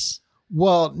blockbusters.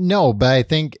 Well, no, but I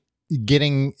think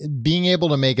being able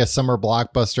to make a summer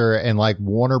blockbuster and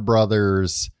Warner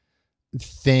Brothers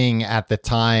thing at the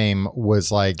time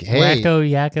was hey, Wacko,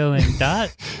 Yakko, and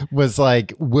Dot was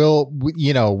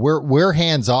we're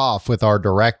hands off with our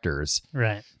directors,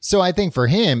 right? So I think for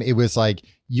him it was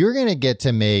you're gonna get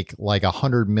to make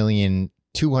 $100 million,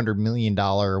 $200 million,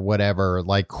 whatever,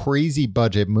 crazy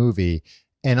budget movie,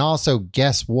 and also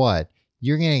guess what?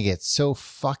 You're gonna get so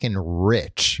fucking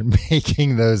rich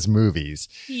making those movies.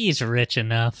 He's rich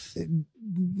enough.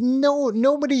 No,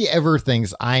 nobody ever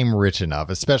thinks I'm rich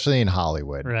enough, especially in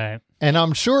Hollywood. Right. And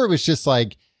I'm sure it was just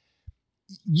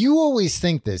you always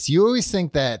think this. You always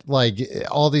think that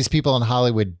all these people in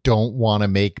Hollywood don't want to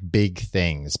make big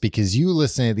things because you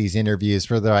listen to these interviews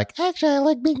where they're like, actually, I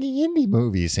like making indie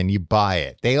movies, and you buy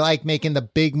it. They like making the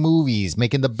big movies,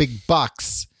 making the big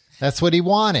bucks. That's what he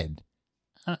wanted.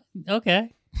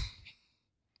 Okay.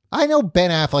 I know Ben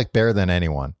Affleck better than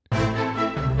anyone.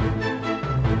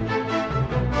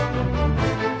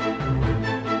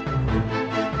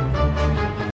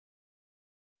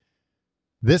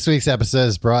 This week's episode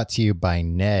is brought to you by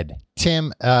Ned.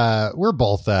 Tim, we're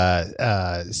both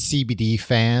CBD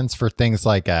fans for things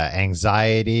like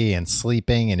anxiety and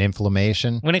sleeping and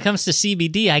inflammation. When it comes to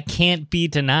CBD, I can't be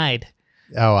denied.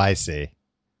 Oh, I see.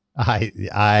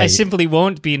 I simply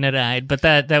won't be denied, but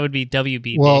that would be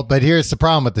WBD. Well, but here's the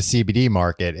problem with the CBD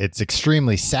market. It's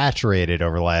extremely saturated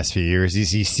over the last few years. You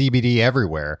see CBD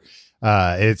everywhere.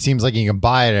 It seems like you can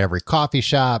buy it at every coffee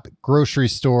shop, grocery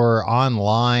store,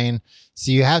 online. So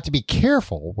you have to be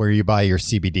careful where you buy your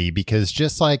CBD because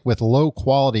just like with low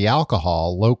quality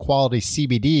alcohol, low quality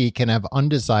CBD can have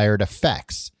undesired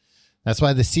effects. That's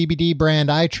why the CBD brand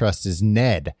I trust is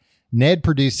Ned. Ned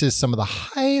produces some of the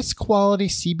highest quality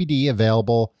CBD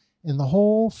available in the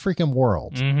whole freaking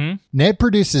world. Mm-hmm. Ned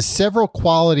produces several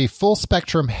quality full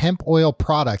spectrum hemp oil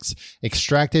products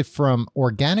extracted from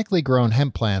organically grown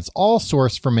hemp plants, all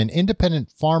sourced from an independent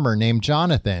farmer named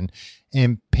Jonathan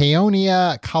in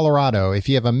Paonia, Colorado. If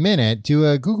you have a minute, do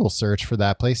a Google search for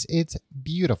that place. It's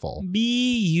beautiful.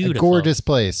 Beautiful. A gorgeous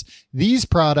place. These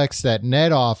products that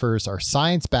Ned offers are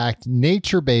science-backed,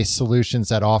 nature-based solutions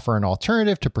that offer an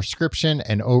alternative to prescription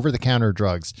and over-the-counter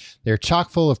drugs. They're chock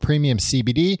full of premium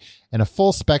CBD and a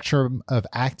full spectrum of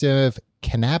active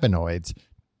cannabinoids,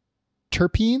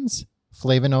 terpenes,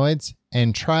 flavonoids,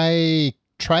 and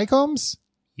trichomes.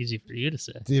 Easy for you to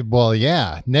say. Well,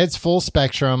 yeah. Ned's full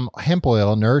spectrum hemp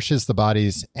oil nourishes the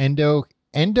body's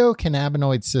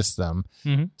endocannabinoid system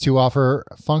to offer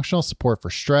functional support for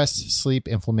stress, sleep,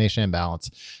 inflammation, and balance.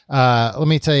 Let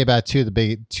me tell you about two of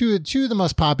the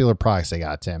most popular products I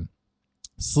got, Tim.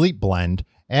 Sleep Blend.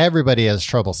 Everybody has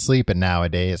trouble sleeping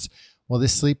nowadays. Well,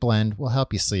 this sleep blend will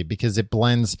help you sleep because it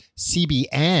blends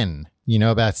CBN. You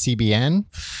know about CBN?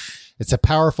 It's a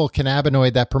powerful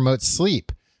cannabinoid that promotes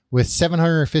sleep. With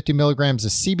 750 milligrams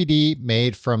of CBD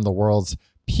made from the world's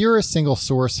purest single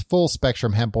source full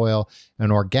spectrum hemp oil and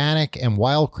organic and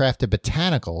wildcrafted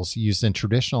botanicals used in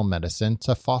traditional medicine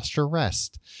to foster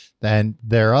rest. Then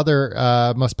their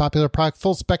other most popular product,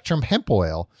 full spectrum hemp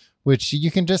oil, which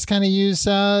you can just kind of use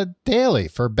daily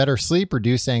for better sleep,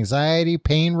 reduce anxiety,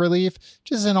 pain relief,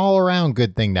 just an all around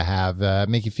good thing to have,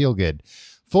 make you feel good.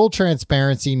 Full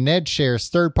transparency, Ned shares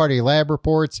third-party lab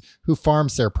reports, who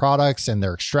farms their products and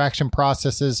their extraction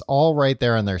processes, all right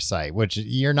there on their site, which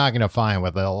you're not going to find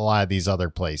with a lot of these other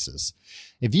places.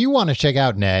 If you want to check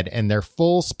out Ned and their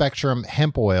full-spectrum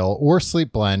hemp oil or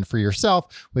sleep blend for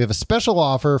yourself, we have a special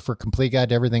offer for Complete Guide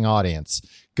to Everything audience.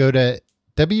 Go to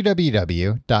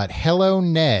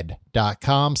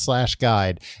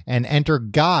www.helloned.com/guide and enter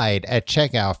guide at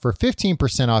checkout for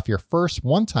 15% off your first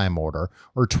one-time order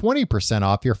or 20%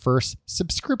 off your first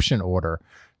subscription order.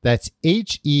 That's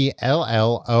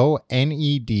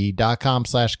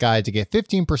HELLONED.com/guide to get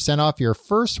 15% off your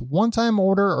first one-time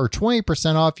order or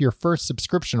 20% off your first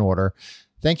subscription order.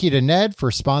 Thank you to Ned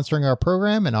for sponsoring our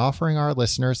program and offering our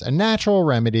listeners a natural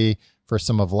remedy for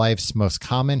some of life's most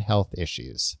common health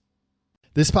issues.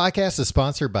 This podcast is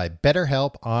sponsored by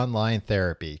BetterHelp Online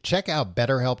Therapy. Check out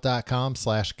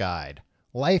BetterHelp.com/guide.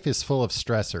 Life is full of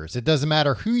stressors. It doesn't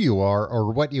matter who you are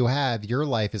or what you have, your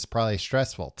life is probably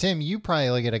stressful. Tim, you probably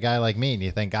look at a guy like me and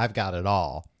you think, I've got it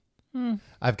all.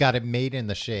 I've got it made in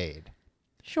the shade.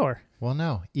 Sure. Well,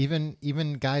 no,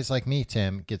 even guys like me,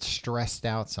 Tim, get stressed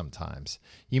out sometimes.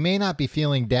 You may not be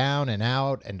feeling down and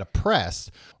out and depressed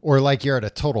or like you're at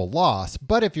a total loss,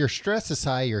 but if your stress is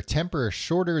high, your temper is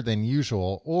shorter than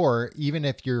usual, or even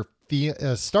if you're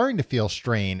starting to feel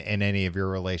strain in any of your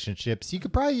relationships, you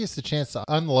could probably use the chance to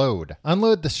unload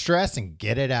the stress and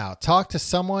get it out. Talk to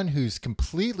someone who's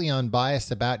completely unbiased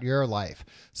about your life,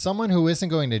 someone who isn't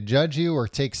going to judge you or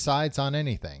take sides on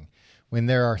anything. When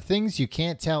there are things you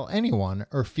can't tell anyone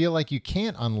or feel like you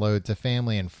can't unload to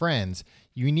family and friends,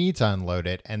 you need to unload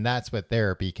it, and that's what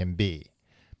therapy can be.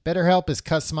 BetterHelp is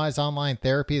customized online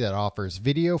therapy that offers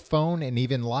video, phone, and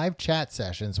even live chat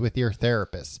sessions with your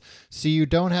therapist, so you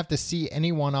don't have to see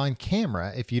anyone on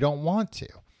camera if you don't want to.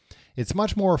 It's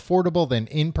much more affordable than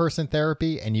in-person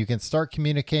therapy, and you can start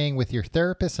communicating with your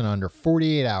therapist in under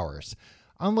 48 hours.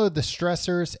 Unload the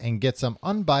stressors and get some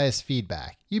unbiased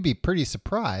feedback. You'd be pretty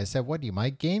surprised at what you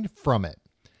might gain from it.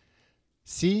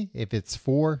 See if it's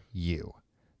for you.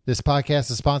 This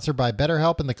podcast is sponsored by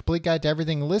BetterHelp, and the Complete Guide to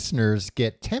Everything listeners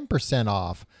get 10%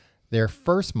 off their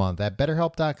first month at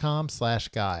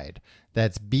betterhelp.com/guide.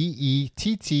 That's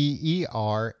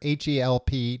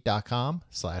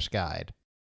BETTERHELP.com/guide.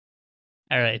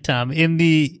 All right, Tom, in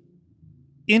the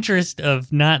interest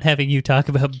of not having you talk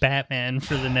about Batman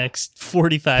for the next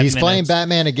 45 minutes. He's playing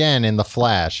Batman again in The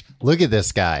Flash. Look at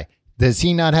this guy. Does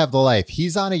he not have the life?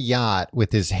 He's on a yacht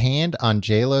with his hand on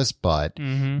J-Lo's butt.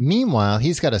 Mm-hmm. Meanwhile,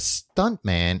 he's got a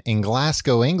stuntman in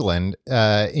Glasgow, England,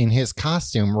 in his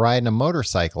costume riding a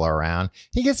motorcycle around.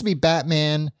 He gets to be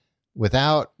Batman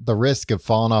without the risk of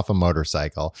falling off a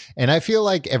motorcycle. And I feel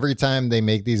like every time they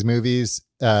make these movies,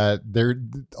 they're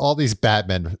all these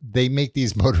Batmen, they make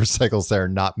these motorcycles that are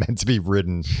not meant to be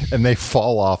ridden and they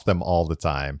fall off them all the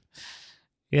time.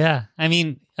 Yeah. I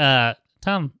mean,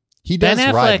 Tom, he does Ben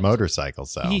Affleck, ride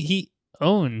motorcycles, though. He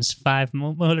owns 5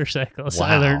 motorcycles. Wow.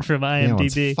 I learned from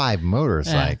IMDb. He owns 5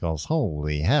 motorcycles.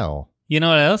 Holy hell. You know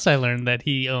what else I learned that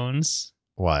he owns?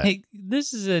 What? Hey,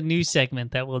 this is a new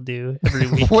segment that we'll do every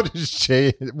week. What does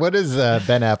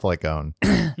Ben Affleck own?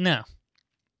 No.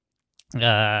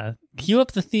 Cue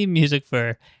up the theme music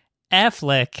for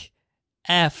Affleck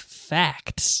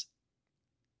Facts.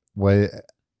 What?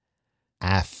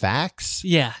 Facts?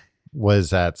 Yeah. What is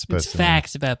that supposed It's to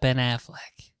facts about Ben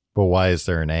Affleck. But why is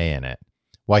there an A in it?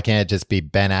 Why can't it just be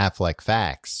Ben Affleck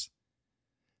Facts?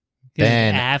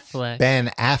 Ben Affleck.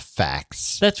 Ben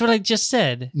Affleck. That's what I just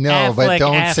said. No, Affleck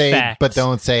but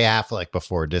don't say Affleck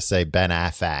before. Just say Ben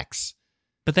Affleck.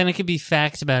 But then it could be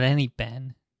facts about any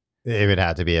Ben. It would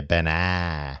have to be a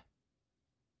Benihana.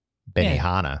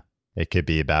 It could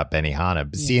be about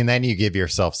Benihana. See, and then you give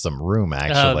yourself some room,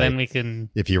 actually. Oh, then we can...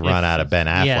 If you run out of Ben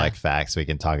Affleck facts, we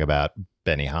can talk about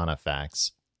Benihana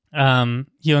facts.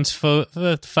 He owns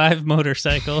 5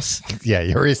 motorcycles. Yeah,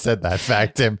 you already said that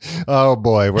fact, Tim. Oh,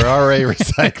 boy, we're already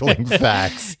recycling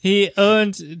facts. He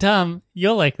owns... Tom,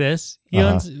 you'll like this. He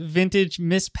owns vintage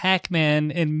Miss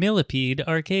Pac-Man and Millipede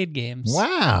arcade games.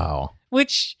 Wow.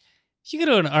 Which, you could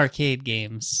own arcade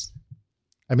games...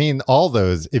 I mean, all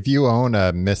those, if you own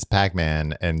a Miss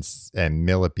Pac-Man and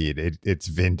Millipede, it's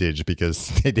vintage because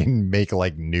they didn't make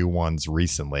like new ones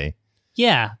recently.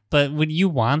 Yeah, but would you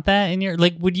want that in your,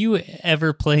 like, would you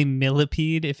ever play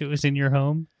Millipede if it was in your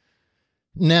home?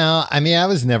 No, I mean, I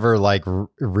was never like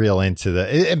real into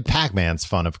and Pac-Man's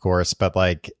fun, of course, but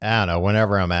like, I don't know,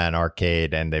 whenever I'm at an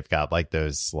arcade and they've got like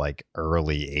those like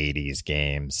early 80s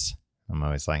games, I'm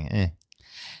always like, eh.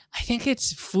 I think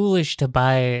it's foolish to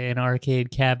buy an arcade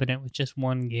cabinet with just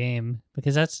one game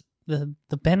because that's the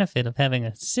benefit of having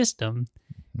a system.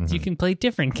 Mm-hmm. You can play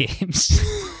different games.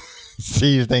 So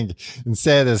you think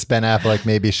instead of this, Ben Affleck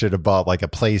maybe should have bought like a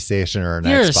PlayStation or an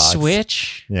Xbox. A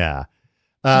Switch. Yeah.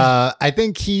 I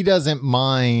think he doesn't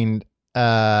mind.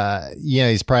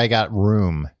 He's probably got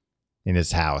room in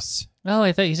his house. Oh,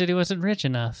 I thought you said he wasn't rich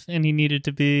enough and he needed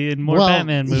to be in more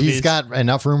Batman movies. He's got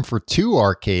enough room for 2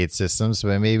 arcade systems,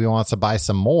 but maybe he wants to buy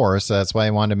some more, so that's why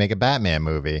he wanted to make a Batman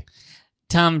movie.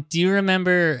 Tom, do you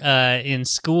remember in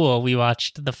school we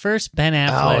watched the first Ben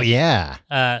Affleck? Oh, yeah.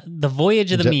 The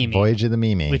Voyage of the Mimi. Voyage of the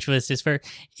Mimi. Which was his first.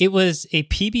 It was a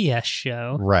PBS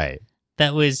show. Right.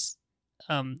 That was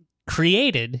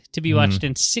created to be watched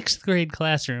in 6th grade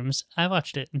classrooms. I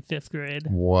watched it in 5th grade.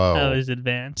 Whoa. I was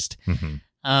advanced.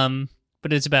 Mm-hmm.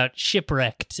 But it's about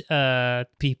shipwrecked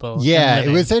people. Yeah, it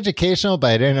was educational, but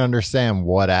I didn't understand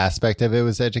what aspect of it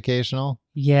was educational.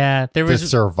 Yeah, there was the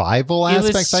survival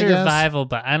aspects. It was survival,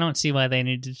 but I don't see why they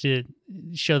needed to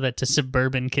show that to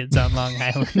suburban kids on Long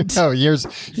Island. No, here's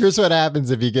what happens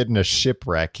if you get in a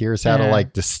shipwreck. Here's how to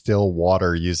like distill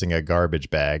water using a garbage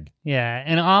bag. Yeah,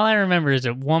 and all I remember is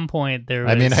at one point there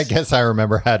was... I mean, I guess I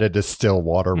remember how to distill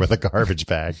water with a garbage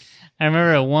bag. I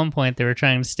remember at one point they were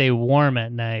trying to stay warm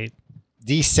at night.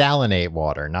 Desalinate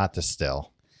water, not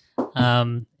distill.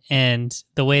 And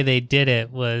the way they did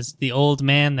it was the old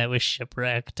man that was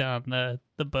shipwrecked on the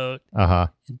boat.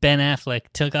 Ben Affleck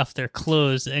took off their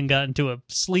clothes and got into a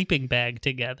sleeping bag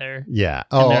together. Yeah.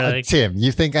 Oh, like, Tim,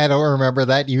 you think I don't remember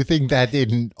that? You think that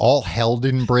all hell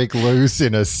didn't break loose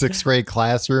in a 6th grade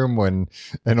classroom when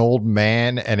an old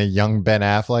man and a young Ben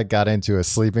Affleck got into a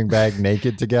sleeping bag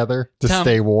naked together to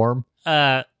stay warm?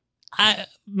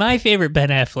 My favorite Ben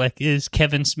Affleck is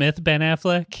Kevin Smith Ben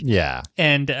Affleck. Yeah.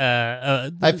 And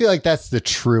I feel like that's the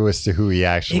truest to who he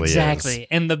actually is. Exactly.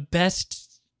 And the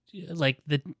best, like,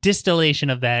 the distillation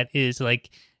of that is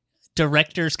like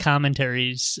director's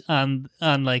commentaries on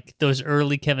like those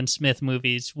early Kevin Smith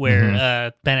movies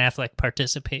where Ben Affleck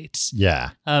participates.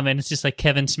 Yeah. And it's just like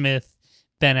Kevin Smith,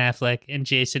 Ben Affleck, and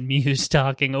Jason Mewes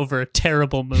talking over a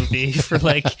terrible movie for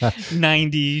like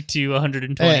 90 to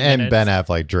 120 minutes. And Ben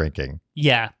Affleck drinking.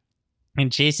 Yeah.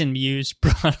 And Jason Mewes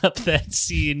brought up that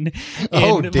scene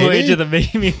in Voyage of the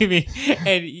Mimi.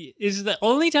 And it's the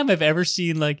only time I've ever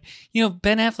seen, like,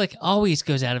 Ben Affleck always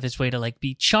goes out of his way to like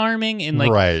be charming and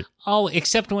like, right.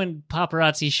 Except when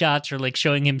paparazzi shots are like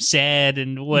showing him sad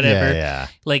and whatever. Yeah.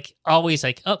 Like always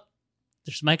like, oh,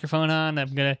 there's a microphone on.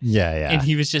 I'm gonna. Yeah. And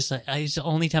he was just like, it's the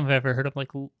only time I've ever heard him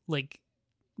like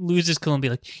lose his cool and be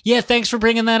like, yeah, thanks for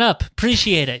bringing that up.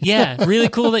 Appreciate it. Yeah, really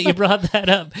cool that you brought that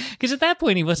up. Because at that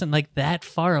point, he wasn't like that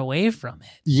far away from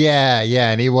it. Yeah,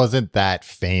 and he wasn't that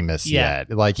famous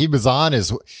yet. Like he was on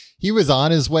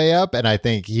his way up, and I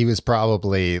think he was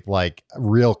probably like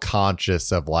real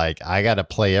conscious of like, I got to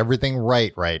play everything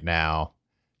right now.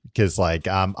 Because like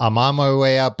I'm on my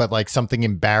way up, but like something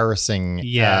embarrassing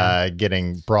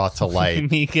getting brought to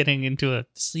light. Me getting into a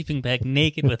sleeping bag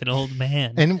naked with an old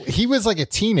man. And he was like a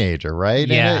teenager, right?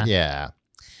 Yeah.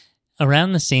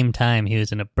 Around the same time, he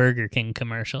was in a Burger King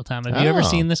commercial. Tom, have you ever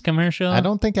seen this commercial? I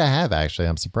don't think I have, actually.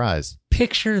 I'm surprised.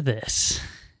 Picture this.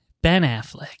 Ben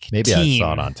Affleck. Maybe I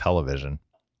saw it on television.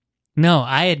 No,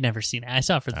 I had never seen it. I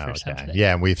saw it for the first time today.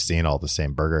 Yeah, and we've seen all the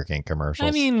same Burger King commercials.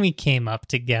 I mean, we came up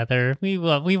together. We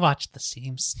watched the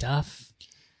same stuff.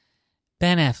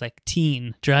 Ben Affleck,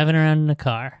 teen, driving around in a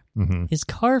car. Mm-hmm. His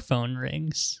car phone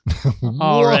rings.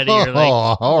 Already, you're like,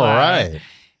 all right.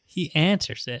 He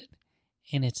answers it,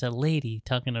 and it's a lady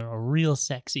talking in a real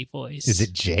sexy voice. Is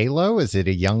it J-Lo? Is it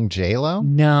a young J-Lo?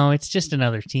 No, it's just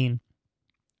another teen.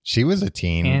 She was a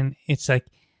teen. And it's like,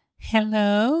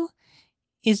 hello?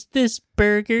 Is this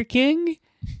Burger King?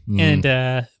 And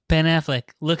Ben Affleck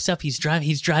looks up. He's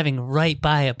driving right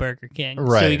by a Burger King.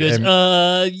 Right. So he goes,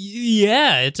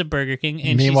 yeah, it's a Burger King.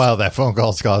 And meanwhile, that phone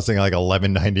call's costing like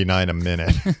 $11.99 a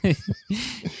minute.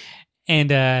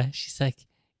 And she's like,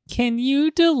 can you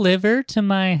deliver to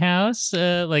my house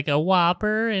like a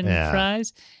Whopper and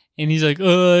fries? And he's like,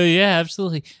 yeah,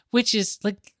 absolutely. Which is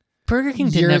like, Burger King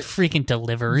didn't have freaking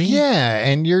delivery. Yeah,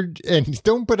 and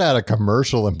don't put out a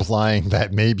commercial implying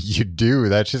that maybe you do.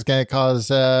 That's just going to cause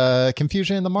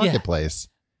confusion in the marketplace.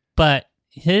 Yeah. But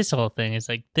his whole thing is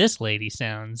like, this lady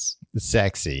sounds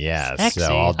sexy, yeah. Sexy.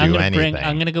 So I'll do anything.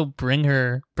 I'm going to go bring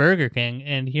her Burger King,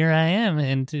 and here I am.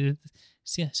 And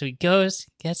so he goes,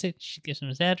 gets it. She gives him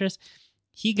his address.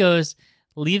 He goes,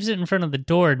 leaves it in front of the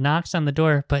door, knocks on the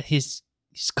door, but his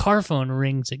car phone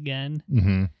rings again.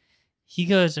 Mm-hmm. He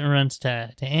goes and runs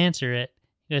to answer it.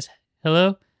 He goes,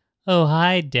 hello? Oh,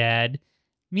 hi, Dad.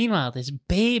 Meanwhile, this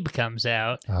babe comes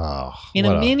out in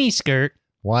a mini skirt.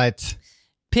 What?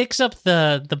 Picks up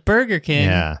the Burger King.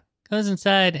 Yeah. Goes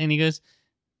inside, and he goes,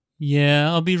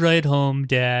 yeah, I'll be right home,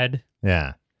 Dad.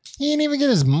 Yeah. He didn't even get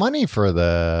his money for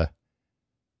the...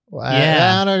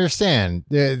 I don't understand.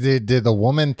 Did the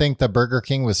woman think the Burger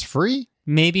King was free?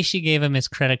 Maybe she gave him his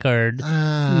credit card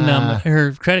number,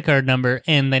 her credit card number,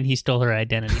 and then he stole her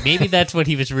identity. Maybe that's what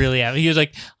he was really after. He was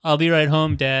like, "I'll be right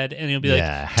home, Dad," and he'll be like,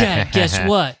 "Dad, guess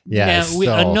what?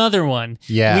 Another one."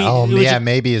 Yeah.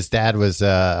 Maybe his dad was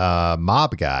a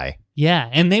mob guy. Yeah,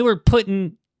 and they were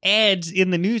putting ads in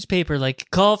the newspaper like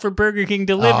 "Call for Burger King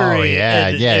delivery." Oh yeah.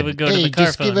 It would go to the car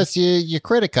just phone. Give us your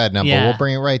credit card number. Yeah. We'll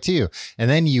bring it right to you.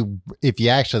 And then if you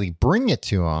actually bring it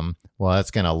to him, well,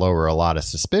 that's going to lower a lot of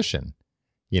suspicion.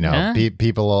 You know,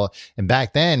 people, and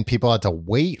back then people had to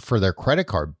wait for their credit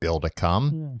card bill to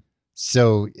come. Yeah.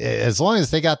 So as long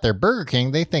as they got their Burger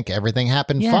King, they think everything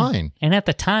happened fine. And at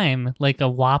the time, like a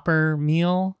Whopper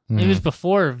meal, it was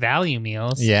before value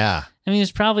meals. Yeah. I mean,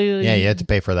 it's probably... you had to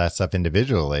pay for that stuff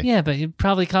individually. Yeah, but it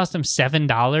probably cost him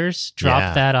 $7,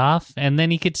 drop that off, and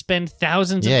then he could spend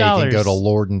thousands of dollars. Yeah, you can go to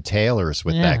Lord & Taylor's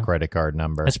with that credit card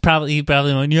number. He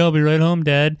probably went, I'll be right home,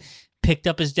 Dad. Picked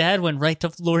up his dad, went right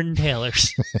to Lord &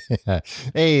 Taylor's.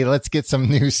 Hey, let's get some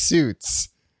new suits.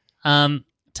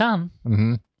 Tom,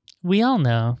 we all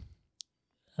know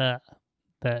that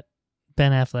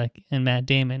Ben Affleck and Matt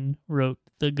Damon wrote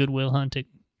the Good Will Hunting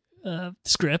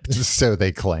script. So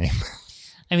they claim.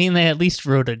 I mean, they at least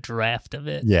wrote a draft of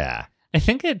it. Yeah. I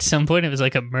think at some point it was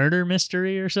like a murder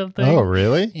mystery or something. Oh,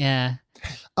 really? Yeah.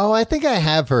 Oh, I think I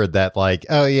have heard that, like,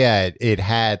 it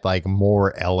had, like,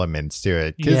 more elements to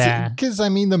it. Because, I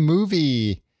mean, the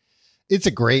movie, it's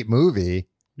a great movie.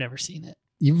 Never seen it.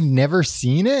 You've never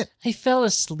seen it? I fell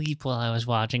asleep while I was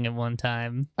watching it one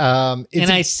time.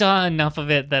 I saw enough of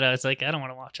it that I was like, I don't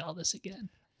want to watch all this again.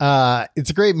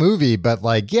 It's a great movie, but,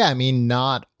 like, I mean,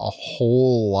 not a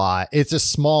whole lot. It's a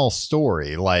small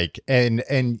story, like, and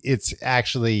it's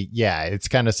actually, it's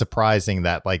kind of surprising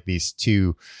that, like, these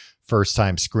two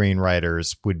first-time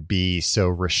screenwriters would be so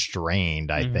restrained,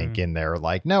 I think, in their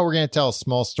like, no, we're going to tell a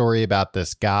small story about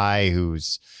this guy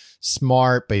who's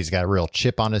smart, but he's got a real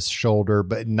chip on his shoulder,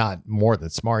 but not more than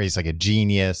smart. He's like a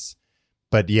genius.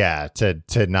 But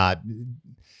to not,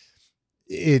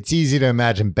 it's easy to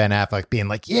imagine Ben Affleck being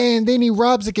like, and then he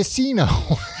robs a casino.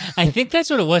 I think that's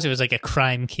what it was. It was like a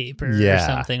crime caper or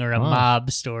something, or a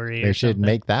mob story. They should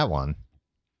make that one.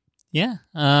 Yeah.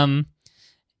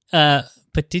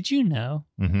 But did you know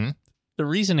the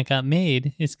reason it got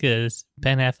made is because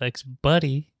Ben Affleck's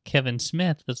buddy, Kevin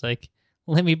Smith, was like,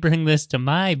 let me bring this to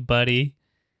my buddy,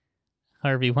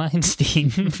 Harvey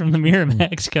Weinstein from the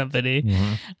Miramax company.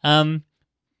 Mm-hmm.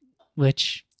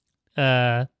 Which,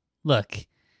 look,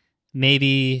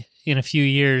 maybe in a few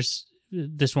years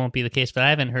this won't be the case, but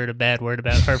I haven't heard a bad word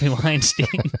about Harvey Weinstein.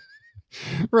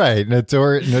 Right.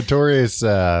 Notorious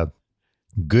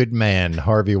good man,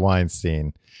 Harvey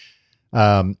Weinstein.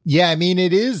 Yeah, I mean,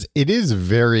 it is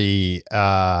very,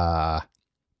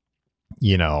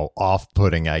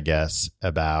 off-putting, I guess,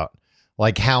 about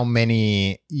like how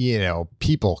many,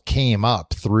 people came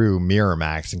up through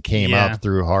Miramax and came up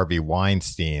through Harvey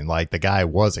Weinstein. Like the guy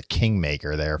was a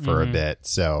kingmaker there for a bit.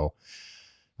 So,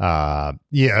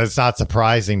 it's not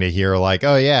surprising to hear like,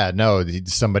 oh yeah, no,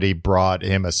 somebody brought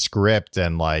him a script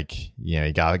and like,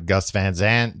 he got Gus Van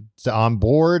Sant on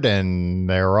board and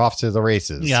they were off to the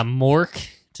races. You got Mork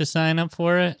to sign up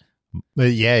for it.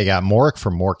 Yeah, you got Mork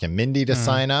from Mork and Mindy to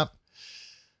sign up.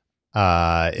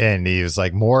 And he was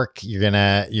like, Mork, you're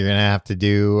gonna have to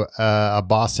do a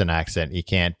Boston accent. You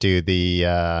can't do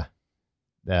the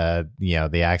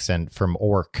the accent from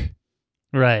Orc,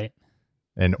 right?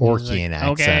 An Orcian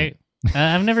accent. Okay.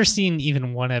 I've never seen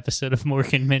even one episode of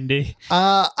Mork and Mindy.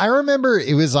 I remember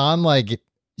it was on like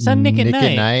it's on Nick at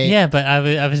Night. Yeah, but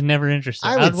I was never interested.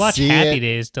 I'd watch Happy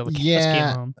Days till the kids came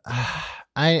home.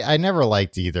 I never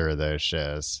liked either of those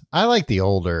shows. I like the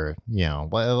older,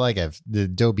 like the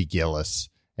Dobie Gillis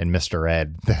and Mr.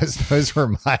 Ed. Those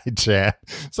were my jam.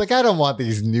 It's like I don't want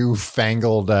these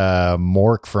newfangled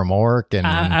Mork from Orc. And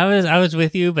I was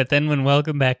with you, but then when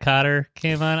Welcome Back Kotter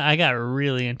came on, I got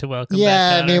really into Welcome Back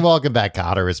Kotter. Yeah, I mean, Welcome Back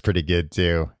Kotter was pretty good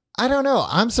too. I don't know.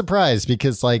 I'm surprised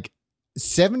because like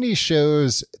 70s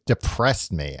shows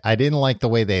depressed me. I didn't like the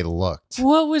way they looked.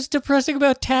 What was depressing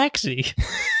about Taxi?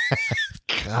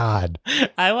 God,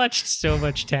 I watched so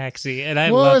much Taxi, and I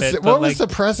love it. What was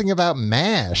depressing about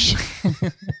MASH?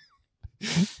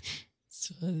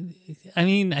 I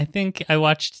mean, I think I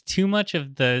watched too much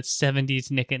of the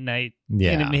 70s Nick at Night,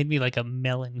 and it made me like a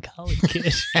melancholy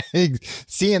kid.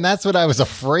 See, and that's what I was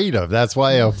afraid of. That's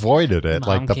why I avoided it,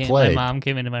 like the plague. My mom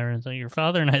came into my room and said, your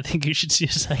father and I think you should see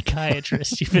a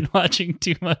psychiatrist. You've been watching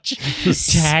too much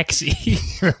Taxi.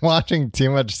 You've been watching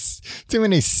too many 70s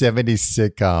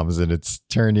sitcoms, and it's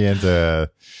turned you into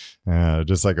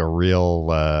just like a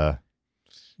real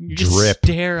you drip. Just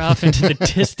stare off into the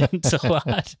distance a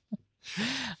lot.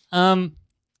 Ben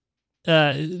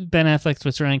Affleck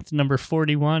was ranked number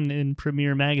 41 in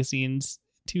Premiere Magazine's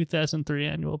 2003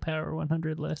 annual Power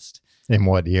 100 list. In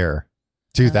what year?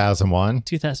 2001?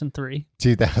 2003.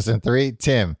 2003?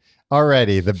 Tim,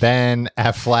 already the Ben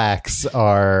Afflecks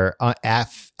are the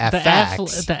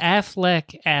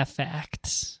Affleck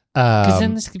Affacts. Because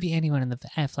then this could be anyone in the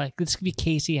Affleck. This could be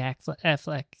Casey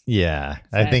Affleck. Yeah,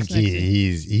 I think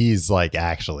he's like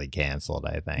actually canceled.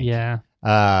 I think. Yeah.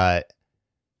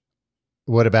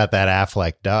 What about that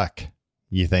Affleck duck?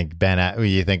 You think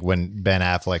when Ben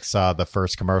Affleck saw the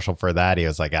first commercial for that, he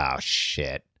was like, "Oh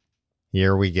shit,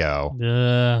 here we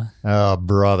go." Oh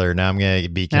brother, now I'm gonna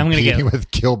be competing with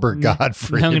Gilbert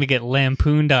Gottfried. Now I'm gonna get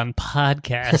lampooned on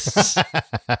podcasts.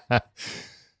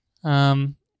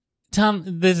 Tom,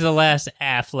 this is the last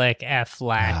Affleck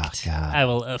I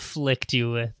will afflict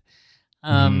you with.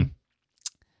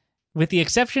 With the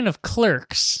exception of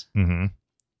Clerks,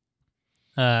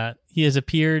 he has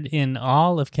appeared in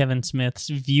all of Kevin Smith's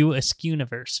View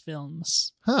Askewniverse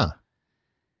films. Huh.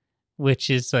 Which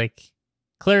is like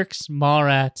Clerks,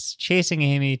 Mallrats, Chasing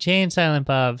Amy, Jay and Silent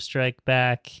Bob Strike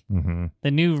Back,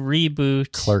 the new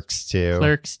reboot, Clerks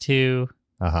 2.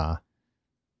 I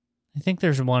think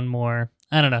there's one more.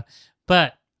 I don't know.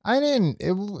 But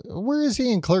where is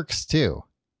he in Clerks 2?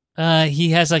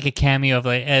 He has like a cameo of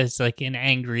as an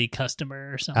angry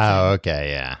customer or something. Oh,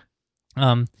 okay, yeah.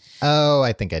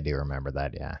 I think I do remember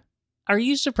that, yeah. Are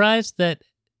you surprised that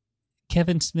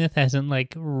Kevin Smith hasn't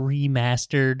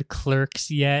remastered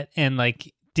Clerks yet and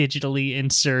digitally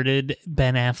inserted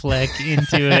Ben Affleck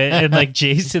into it and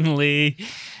Jason Lee?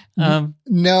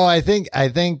 No, I think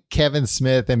Kevin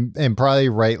Smith and probably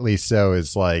rightly so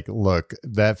is look,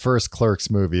 that first Clerks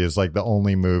movie is the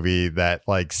only movie that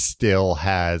still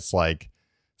has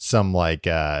some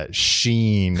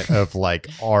sheen of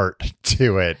art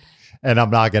to it, and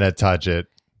I'm not gonna touch it.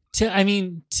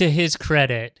 To his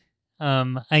credit,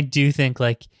 I do think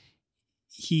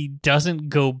he doesn't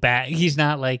go back. He's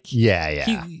not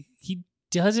he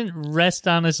doesn't rest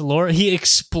on his laurels. He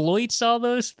exploits all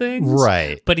those things,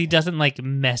 right? But he doesn't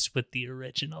mess with the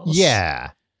originals.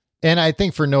 Yeah, And I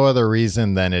think for no other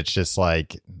reason than it's just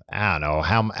like, I don't know,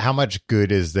 how much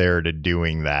good is there to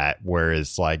doing that?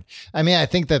 Whereas like, I mean, I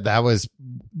think that was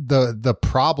the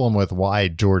problem with why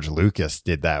George Lucas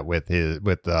did that with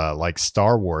like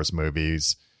Star Wars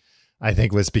movies, I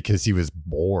think was because he was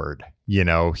bored. You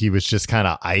know, he was just kind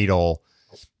of idle.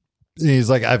 He's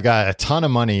like, I've got a ton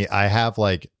of money. I have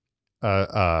like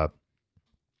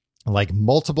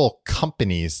multiple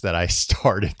companies that I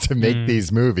started to make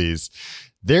these movies.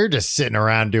 They're just sitting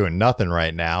around doing nothing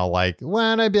right now. Like,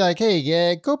 when I'd be like, hey,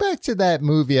 yeah, go back to that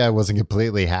movie I wasn't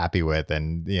completely happy with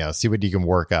and, you know, see what you can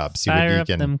work up. See Fire what you up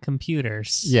can. them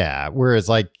computers. Yeah. Whereas,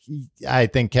 like, I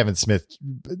think Kevin Smith,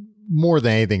 more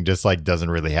than anything, just like doesn't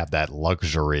really have that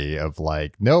luxury of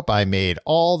like, nope, I made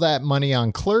all that money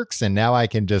on Clerks and now I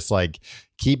can just like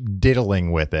keep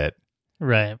diddling with it.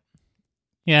 Right.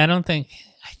 Yeah, I think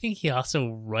he also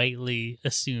rightly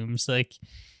assumes like,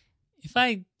 if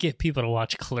I get people to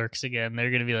watch Clerks again,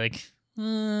 they're going to be like,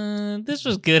 this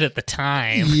was good at the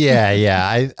time.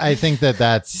 Yeah. I think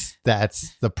that's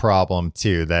the problem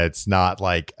too. That it's not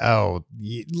like, oh,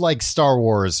 like Star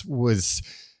Wars was,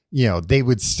 you know, they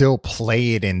would still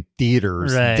play it in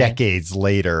theaters decades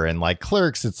later. And like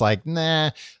Clerks, it's like, nah,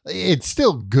 it's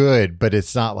still good, but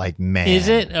it's not like, man. Is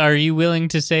it? Are you willing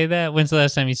to say that? When's the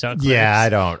last time you saw Clerks?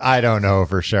 Yeah, I don't know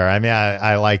for sure. I mean,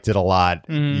 I liked it a lot,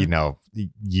 you know,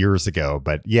 years ago,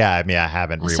 but yeah, I mean, I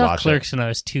haven't rewatched saw Clerks when I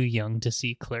was too young to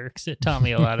see Clerks. It taught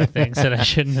me a lot of things that I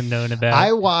shouldn't have known about.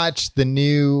 I watched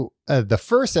the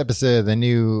first episode of the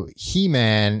new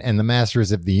He-Man and the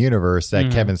Masters of the Universe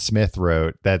that Kevin Smith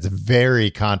wrote. That's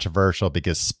very controversial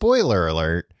because, spoiler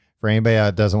alert, for anybody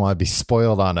that doesn't want to be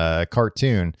spoiled on a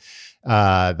cartoon,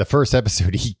 the first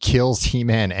episode, he kills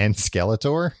He-Man and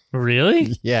Skeletor.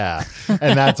 Really? Yeah.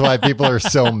 And that's why people are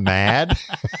so mad.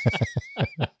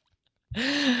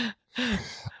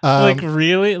 Like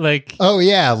really? Like, oh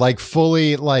yeah, like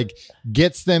fully like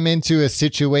gets them into a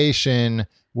situation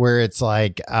where it's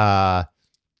like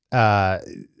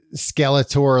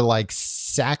Skeletor like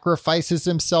sacrifices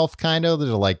himself kind of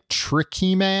to like trick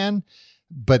He-Man,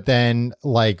 but then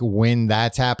like when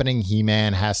that's happening,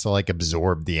 He-Man has to like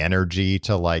absorb the energy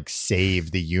to like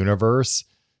save the universe,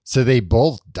 so they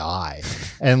both die.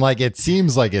 And like it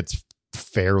seems like it's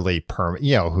fairly permanent,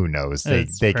 you know, who knows, they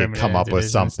could come up with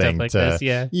something like to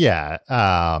this, yeah.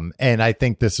 And I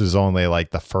think this was only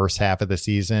like the first half of the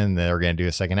season. They're going to do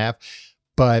a second half,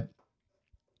 but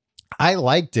I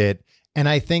liked it. And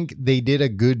I think they did a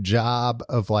good job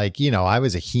of like, you know, I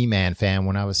was a He-Man fan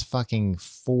when I was fucking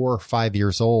 4 or 5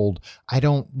 years old. I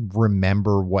don't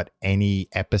remember what any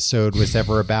episode was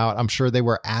ever about. I'm sure they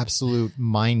were absolute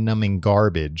mind-numbing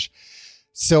garbage.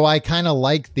 So I kind of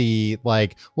like the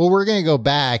like, well, we're going to go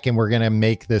back and we're going to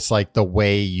make this like the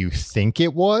way you think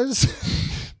it was,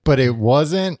 but it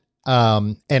wasn't.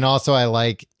 And also I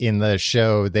like in the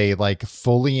show, they like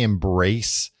fully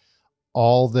embrace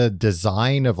all the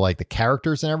design of like the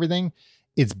characters and everything.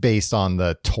 It's based on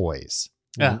the toys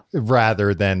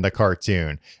rather than the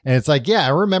cartoon. And it's like, yeah, I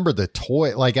remember the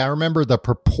toy. Like I remember the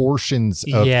proportions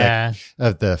of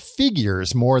the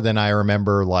figures more than I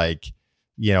remember like,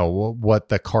 you know, what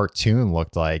the cartoon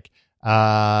looked like.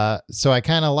 So I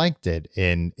kind of liked it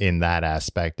in that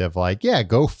aspect of like, yeah,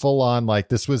 go full on. Like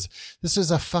this was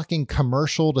a fucking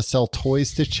commercial to sell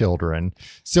toys to children.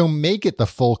 So make it the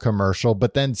full commercial,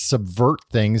 but then subvert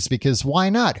things because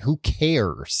why not? Who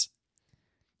cares?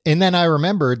 And then I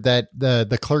remembered that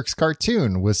the Clerks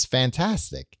cartoon was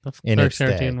fantastic. The Clerks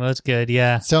cartoon was good.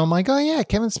 Yeah. So I'm like, oh yeah,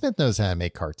 Kevin Smith knows how to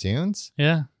make cartoons.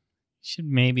 Yeah. Should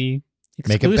maybe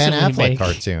make a Ben Affleck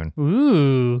cartoon.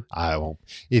 Ooh.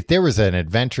 If there was an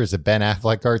Adventures of Ben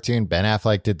Affleck cartoon, Ben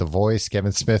Affleck did the voice,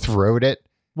 Kevin Smith wrote it.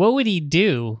 What would he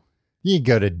do? You'd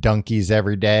go to Dunkies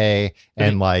every day.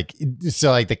 And like,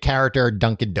 so like the character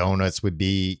Dunkin' Donuts would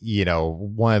be, you know,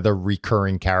 one of the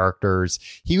recurring characters.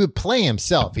 He would play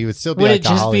himself. He would still be would like it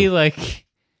just be like,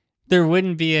 there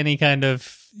wouldn't be any kind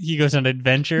of, he goes on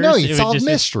adventures? No, he'd solve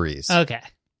mysteries. Okay.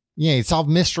 Yeah, he'd solve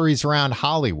mysteries around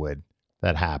Hollywood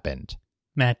that happened.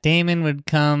 Matt Damon would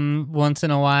come once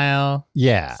in a while.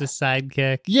 Yeah. It's a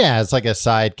sidekick. Yeah, it's like a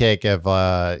sidekick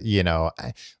of, you know,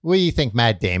 what do you think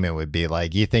Matt Damon would be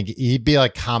like? You think he'd be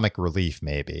like comic relief,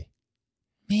 maybe?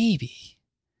 Maybe.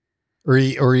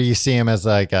 Or you see him as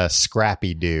like a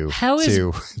Scrappy Doo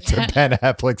to Ben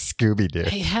Affleck Scooby Doo.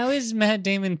 How is Matt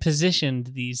Damon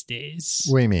positioned these days?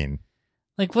 What do you mean?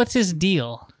 Like, what's his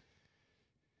deal?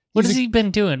 What has he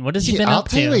been doing? What has he been up to? I'll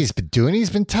tell you what he's been doing. He's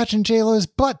been touching J-Lo's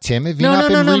butt, Tim. Have you not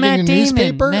been reading Matt the Damon.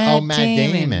 newspaper? Matt Matt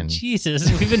Damon.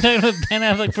 Jesus, we've been talking about Ben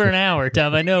Affleck for an hour,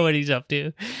 Tom. I know what he's up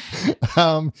to.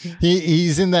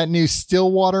 He's in that new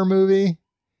Stillwater movie.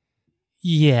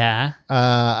 Yeah.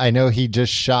 I know he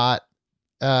just shot.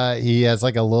 He has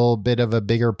like a little bit of a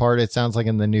bigger part. It sounds like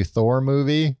in the new Thor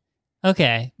movie.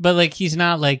 Okay, but like he's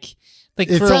not like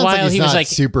It for a sounds while like he he's was not like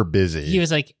super busy. he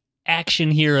was like action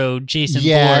hero Jason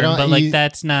Yeah, Bourne, but like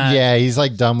that's not. Yeah, he's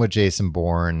like done with Jason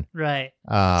Bourne. Right.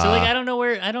 So like I don't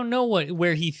know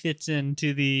where he fits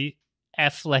into the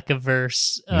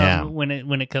Affleck-averse when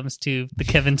it comes to the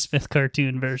Kevin Smith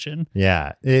cartoon version.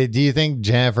 Yeah. Do you think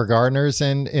Jennifer Gardner's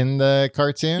in the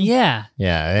cartoon? Yeah.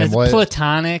 Yeah. And it's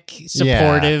platonic,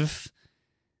 supportive.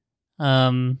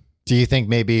 Yeah. Do you think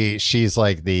maybe she's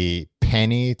like the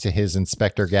Penny to his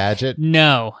Inspector Gadget?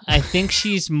 No, I think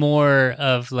she's more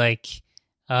of like,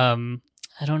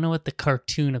 I don't know what the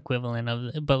cartoon equivalent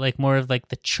of, but like more of like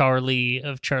the Charlie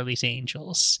of Charlie's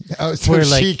Angels. Oh, so where,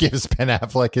 she like, gives Ben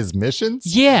Affleck his missions?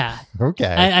 Yeah. Okay.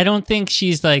 I don't think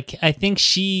she's like, I think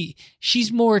she's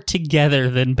more together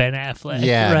than Ben Affleck.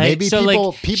 Yeah. Right. Maybe so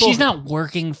people, she's not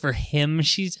working for him.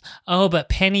 But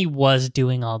Penny was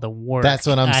doing all the work. That's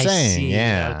what I'm saying. See.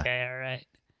 Yeah. Okay. All right.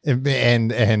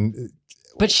 And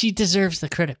but she deserves the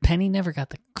credit. Penny never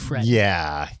got the credit.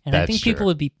 Yeah. And I think people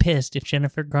would be pissed if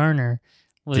Jennifer Garner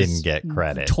didn't get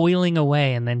credit, toiling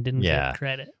away and then didn't get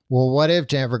credit. Well, what if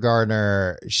Jennifer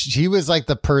Gardner, she was like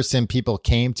the person people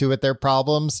came to with their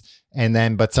problems,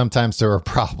 but sometimes there were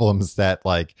problems that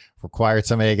like required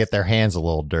somebody to get their hands a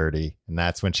little dirty, and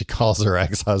that's when she calls her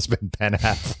ex-husband Ben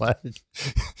Affleck,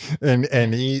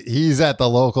 and he's at the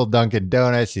local Dunkin'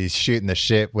 Donuts. He's shooting the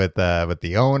shit with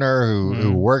the owner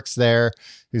who works there,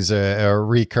 who's a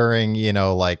recurring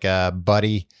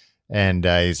buddy, and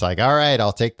he's like, all right,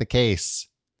 I'll take the case.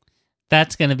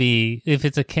 That's gonna be if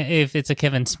it's a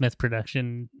Kevin Smith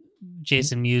production.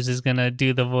 Jason Mewes is gonna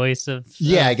do the voice of.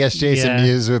 Yeah, I guess Jason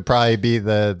Mewes would probably be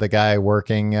the guy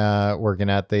working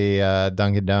at the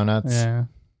Dunkin' Donuts. Yeah,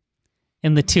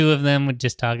 and the two of them would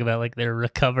just talk about like their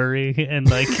recovery and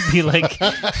like be like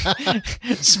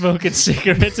smoking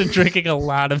cigarettes and drinking a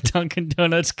lot of Dunkin'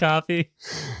 Donuts coffee.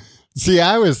 See,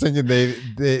 I was thinking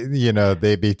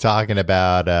they'd be talking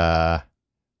about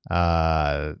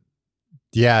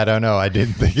yeah, I don't know. I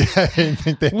didn't think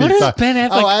they'd what does Ben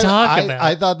Affleck talk about?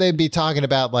 I thought they'd be talking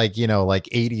about like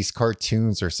 80s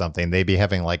cartoons or something. They'd be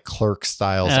having like Clerk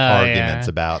styles arguments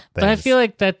about things. But I feel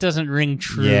like that doesn't ring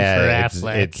true for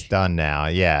Affleck. It's done now.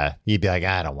 Yeah. He'd be like,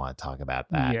 I don't want to talk about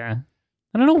that. Yeah.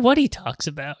 I don't know what he talks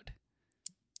about.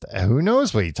 Who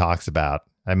knows what he talks about?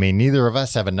 I mean, neither of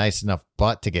us have a nice enough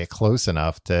butt to get close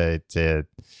enough to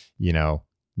know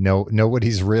what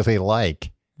he's really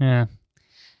like. Yeah.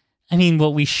 I mean,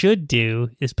 what we should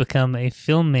do is become a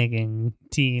filmmaking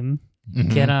team. Mm-hmm.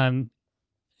 Get on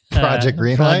Project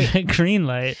Greenlight. Project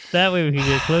Greenlight. That way we can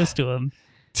get close to him.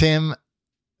 Tim,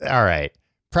 all right.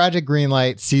 Project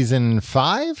Greenlight season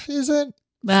 5, is it?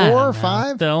 4 or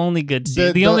 5? The only good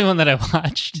season. The only one that I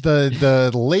watched.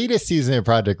 The latest season of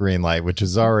Project Greenlight, which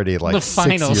is already like the 6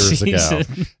 years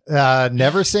season. ago.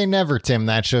 Never say never, Tim.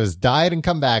 That show's died and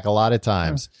come back a lot of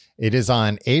times. It is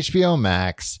on HBO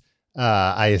Max.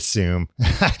 I assume.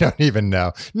 I don't even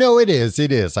know. No, it is.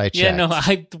 I checked. Yeah, no,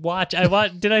 I watched.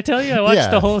 Did I tell you I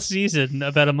watched the whole season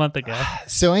about a month ago?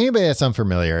 So anybody that's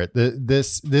unfamiliar,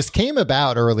 this came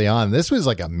about early on. This was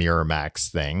like a Miramax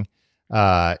thing.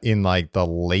 In like the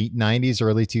late 90s,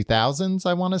 early 2000s,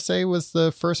 I want to say was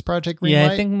the first Project Greenlight. Yeah,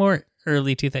 I think more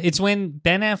early 2000s. It's when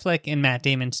Ben Affleck and Matt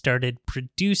Damon started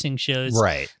producing shows.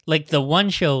 Right. Like the one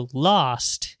show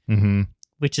Lost. Mm-hmm.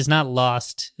 Which is not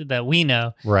Lost that we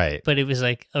know. Right. But it was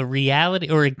like a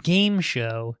reality or a game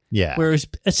show. Yeah. Where it was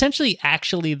essentially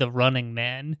actually the Running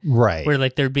Man. Right. Where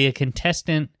like there'd be a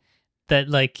contestant that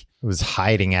like was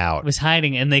hiding out.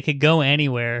 And they could go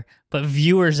anywhere, but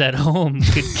viewers at home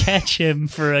could catch him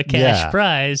for a cash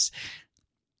prize.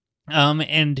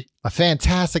 And a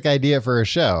fantastic idea for a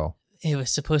show. It was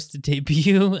supposed to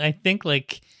debut, I think,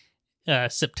 like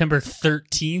September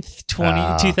 13th,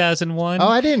 2001. Oh,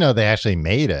 I didn't know they actually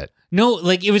made it. No,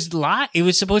 like it was live. It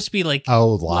was supposed to be like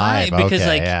live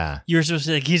because you're supposed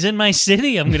to like he's in my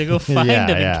city. I'm gonna go find him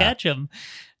and catch him.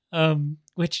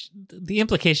 Which the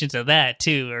implications of that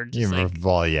too are just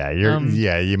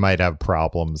you might have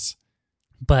problems.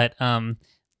 But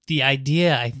the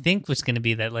idea I think was going to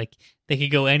be that like they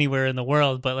could go anywhere in the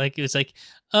world, but like it was like,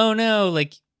 oh no,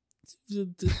 like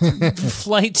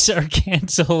flights are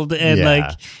canceled and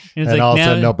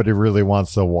also nobody really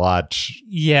wants to watch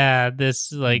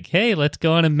this like, hey, let's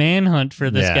go on a manhunt for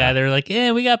this guy. They're like,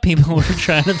 we got people we're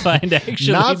trying to find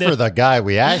actually. Not for the guy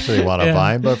we actually want to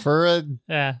find, but for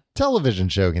a television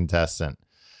show contestant.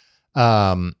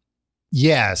 So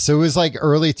it was like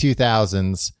early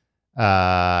 2000s.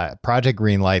 Project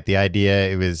Greenlight, the idea,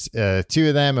 it was two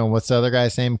of them, and what's the other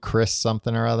guy's name? Chris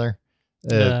something or other.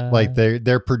 Like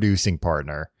their producing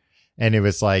partner. And it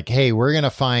was like, hey, we're going to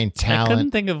find talent. I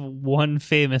couldn't think of one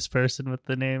famous person with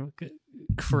the name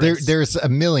Chris. There's a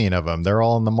million of them. They're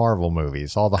all in the Marvel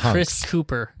movies, all the hunks. Chris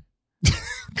Cooper.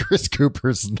 Chris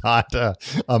Cooper's not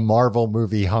a Marvel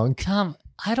movie hunk. Tom,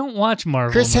 I don't watch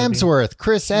Marvel Chris movies. Hemsworth,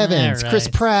 Chris Evans, Chris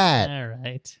Pratt. All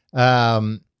right.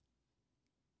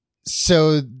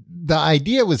 So the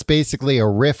idea was basically a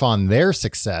riff on their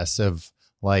success of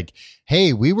like,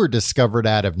 hey, we were discovered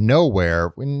out of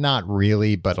nowhere. Not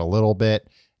really, but a little bit.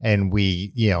 And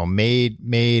we,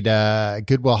 made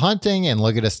Good Will Hunting, and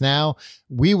look at us now.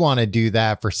 We want to do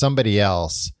that for somebody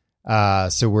else.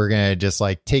 So we're going to just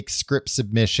like take script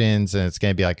submissions, and it's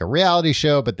going to be like a reality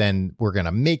show, but then we're going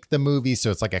to make the movie. So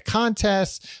it's like a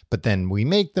contest, but then we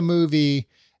make the movie.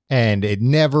 And it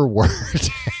never worked.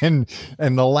 and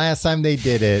the last time they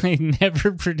did it, they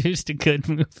never produced a good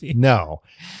movie. No.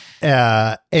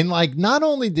 And like, not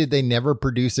only did they never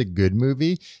produce a good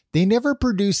movie, they never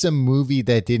produced a movie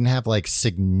that didn't have like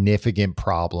significant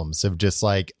problems of just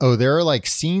like, oh, there are like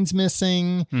scenes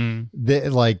missing.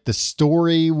 Like the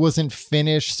story wasn't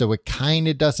finished, so it kind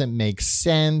of doesn't make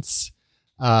sense.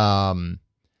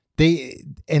 They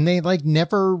like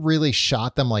never really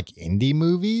shot them like indie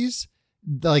movies.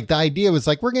 Like the idea was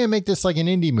like, we're going to make this like an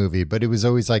indie movie, but it was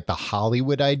always like the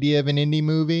Hollywood idea of an indie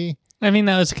movie. I mean,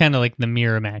 that was kind of like the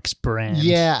Miramax brand.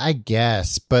 Yeah, I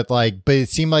guess. But it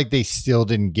seemed like they still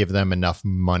didn't give them enough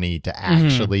money to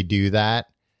actually do that.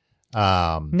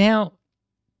 Now,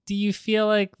 do you feel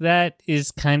like that is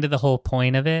kind of the whole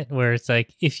point of it? Where it's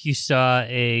like, if you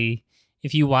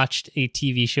watched a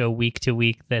TV show week to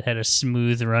week that had a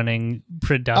smooth running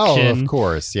production. Oh, of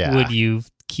course. Yeah. Would you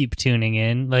keep tuning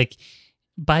in? Like,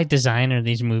 by design, are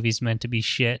these movies meant to be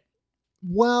shit?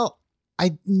 Well,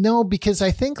 I know, because I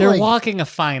think they're walking a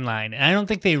fine line, and I don't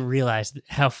think they realized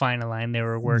how fine a line they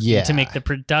were working to make the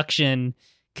production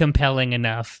compelling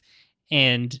enough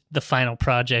and the final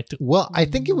project I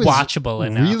think it was watchable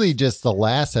enough. Really just the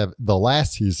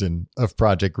last season of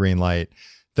Project Greenlight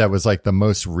that was like the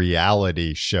most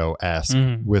reality show-esque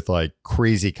with like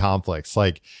crazy conflicts.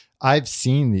 Like, I've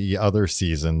seen the other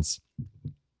seasons,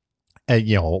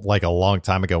 like a long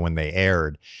time ago when they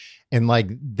aired. And like,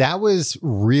 that was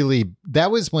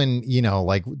when,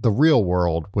 like The Real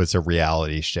World was a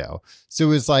reality show. So it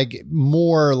was like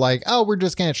more like, oh, we're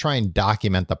just going to try and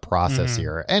document the process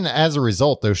here. And as a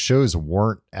result, those shows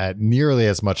weren't nearly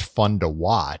as much fun to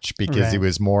watch, because it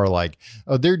was more like,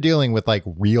 oh, they're dealing with like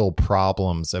real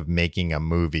problems of making a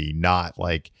movie, not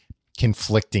like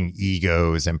conflicting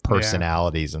egos and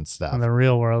personalities and stuff. In The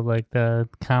Real World, like the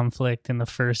conflict in the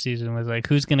first season was like,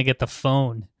 who's going to get the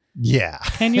phone? Yeah.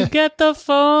 Can you get the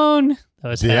phone? That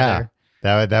was Heather.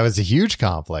 That was a huge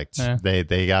conflict.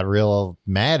 They got real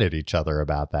mad at each other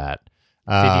about that.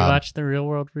 Did you watch the Real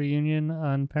World reunion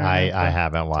on Paramount? I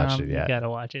haven't watched it yet. You gotta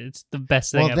watch it. It's the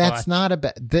best thing. Well, that's not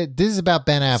this is about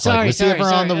Ben Affleck. Was he ever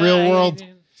on The Real World?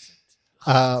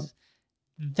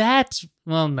 That's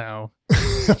no.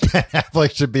 Ben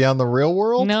Affleck should be on The Real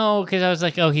World? No, because I was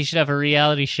like, oh, he should have a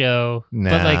reality show. Nah.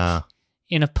 But like,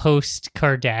 in a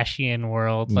post-Kardashian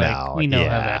world, like, we know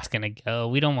how that's gonna go.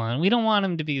 We don't want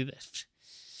him to be this.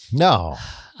 No,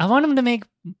 I want him to make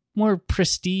more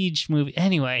prestige movie.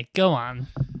 Anyway, go on.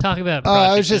 Talk about.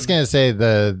 I was just gonna say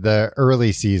the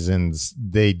early seasons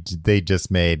they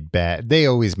just made bad. They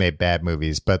always made bad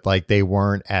movies, but like they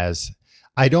weren't as.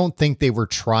 I don't think they were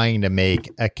trying to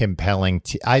make a compelling.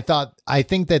 I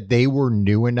think that they were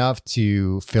new enough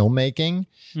to filmmaking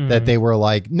that they were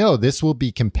like, no, this will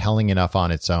be compelling enough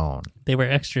on its own. They were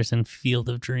extras in Field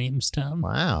of Dreams, Tom.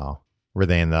 Wow. Were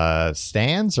they in the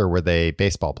stands or were they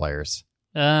baseball players?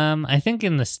 I think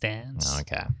in the stands.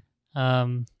 Okay.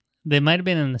 They might have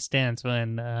been in the stands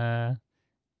when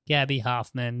Gabby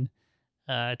Hoffman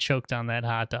choked on that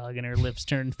hot dog and her lips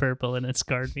turned purple, and it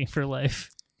scarred me for life.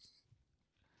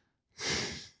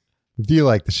 If you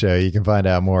like the show, you can find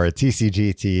out more at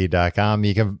tcgt.com.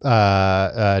 You can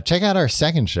check out our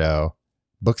second show,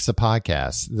 Books the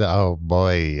Podcast. Oh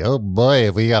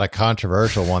boy, we got a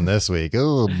controversial one this week.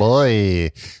 Oh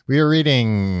boy, we are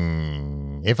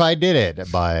reading If I Did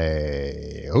It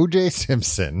by O.J.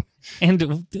 Simpson.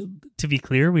 And to be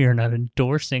clear, we are not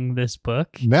endorsing this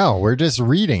book. No, we're just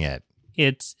reading it.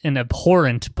 It's an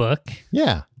abhorrent book.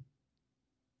 Yeah.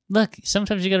 Look,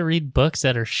 sometimes you got to read books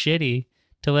that are shitty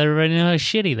to let everybody know how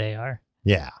shitty they are.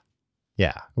 Yeah.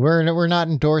 Yeah. We're not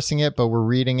endorsing it, but we're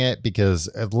reading it because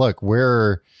look,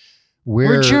 we're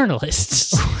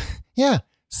journalists. Yeah.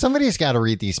 Somebody's got to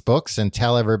read these books and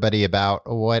tell everybody about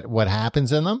what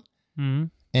happens in them. Mm-hmm.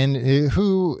 And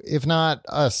who, if not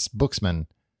us, Booksman,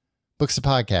 Books of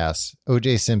Podcasts,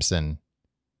 OJ Simpson,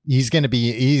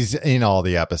 he's in all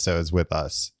the episodes with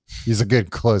us. He's a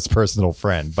good, close, personal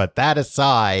friend. But that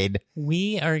aside,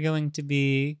 we are going to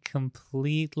be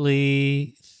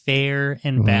completely fair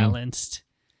and balanced.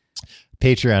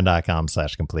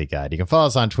 Patreon.com/complete guide. You can follow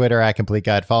us on Twitter at complete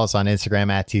guide. Follow us on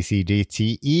Instagram at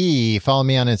TCGTE. Follow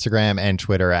me on Instagram and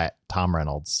Twitter at Tom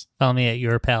Reynolds. Follow me at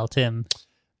your pal Tim.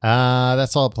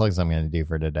 That's all the plugs I'm going to do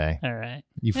for today. All right.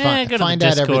 You go to find the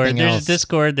out Discord. everything There's else. a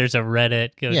Discord. There's a Reddit.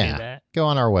 Go do that. Go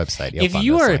on our website. If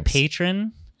you are a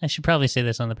patron, I should probably say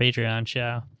this on the Patreon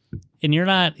show, and you're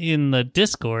not in the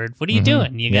Discord, what are you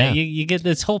doing? You get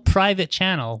this whole private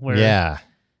channel where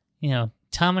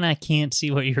Tom and I can't see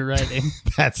what you're writing.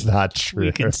 That's not true.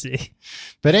 We can see.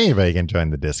 But anybody can join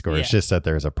the Discord. Yeah. It's just that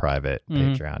there's a private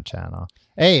Patreon channel.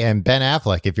 Hey, and Ben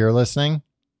Affleck, if you're listening,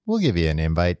 we'll give you an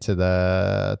invite to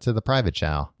the private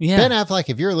channel. Yeah. Ben Affleck,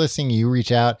 if you're listening, you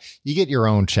reach out, you get your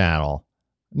own channel.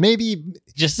 Maybe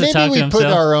we put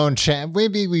our own channel.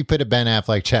 Maybe we put a Ben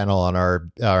Affleck channel on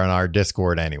our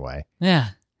Discord anyway. Yeah.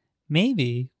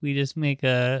 Maybe we just make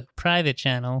a private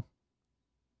channel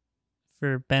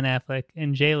for Ben Affleck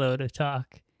and J-Lo to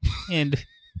talk, and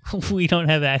we don't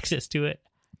have access to it.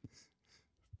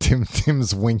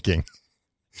 Tim's winking.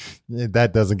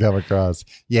 That doesn't come across.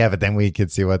 Yeah, but then we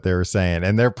could see what they were saying,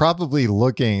 and they're probably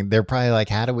looking. They're probably like,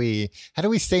 "How do we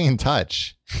stay in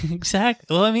touch?" Exactly.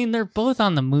 Well, I mean, they're both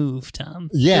on the move,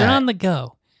 Tom. Yeah, they're on the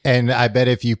go. And I bet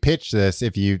if you pitch this,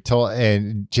 if you told,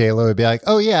 and J-Lo would be like,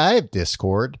 "Oh yeah, I have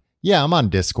Discord. Yeah, I'm on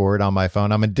Discord on my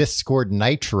phone. I'm a Discord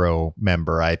Nitro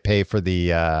member. I pay for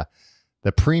the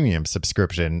premium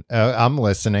subscription. I'm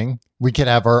listening. We could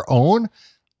have our own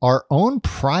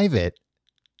private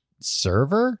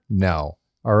server? No,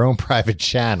 our own private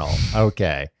channel.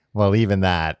 Okay. Well, even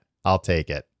that, I'll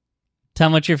take it.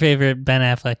 Tom, what's your favorite Ben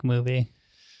Affleck movie?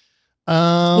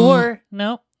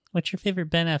 What's your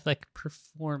favorite Ben Affleck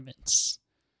performance?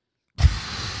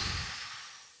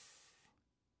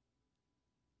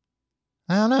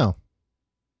 I don't know.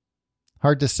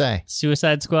 Hard to say.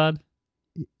 Suicide Squad?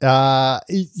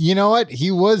 You know what?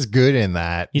 He was good in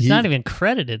that. He's not even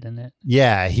credited in it.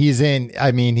 Yeah, he's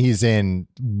in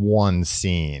one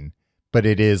scene, but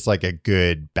it is like a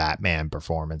good Batman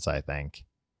performance, I think.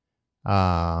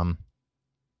 Yeah,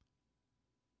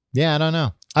 I don't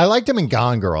know. I liked him in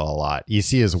Gone Girl a lot. You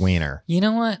see his wiener. You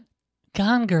know what?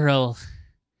 Gone Girl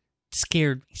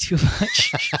scared me too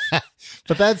much.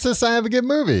 But that's a sign of a good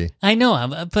movie. I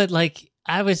know, but like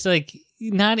I was like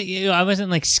I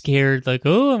wasn't like scared like,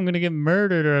 oh, I'm gonna get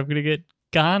murdered or I'm gonna get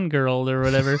Gone Girled or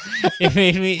whatever. It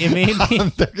made me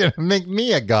they're gonna make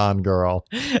me a Gone Girl.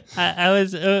 I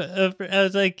was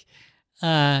like,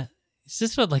 is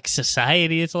this what like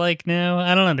society is like now?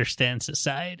 I don't understand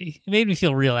society. It made me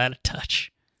feel real out of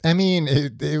touch. I mean,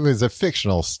 it was a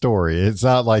fictional story. It's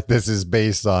not like this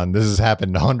has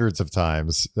happened hundreds of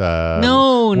times.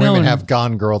 Women have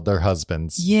gone girled their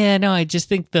husbands. Yeah, no, I just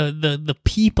think the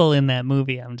people in that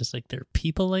movie, I'm just like, there are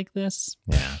people like this?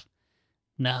 Yeah.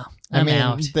 No, I'm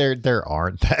out. There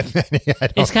aren't that many.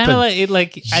 It's kind of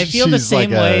like I feel the same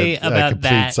way about complete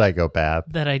that psychopath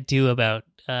that I do about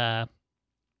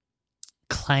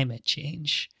climate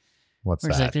change. What's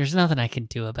where that? It's like, there's nothing I can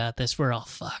do about this. We're all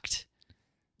fucked.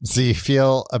 So you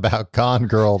feel about Gone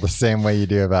Girl the same way you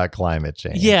do about climate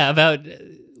change? Yeah, about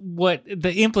what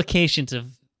the implications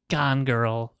of Gone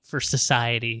Girl for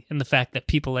society and the fact that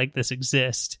people like this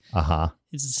exist.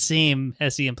 It's the same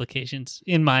as the implications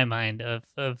in my mind of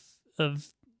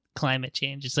climate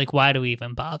change. It's like, why do we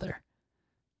even bother?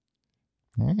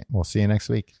 All right, we'll see you next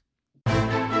week.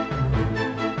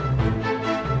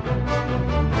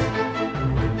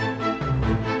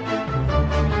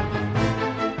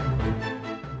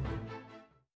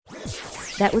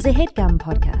 That was a HeadGum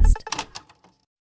podcast.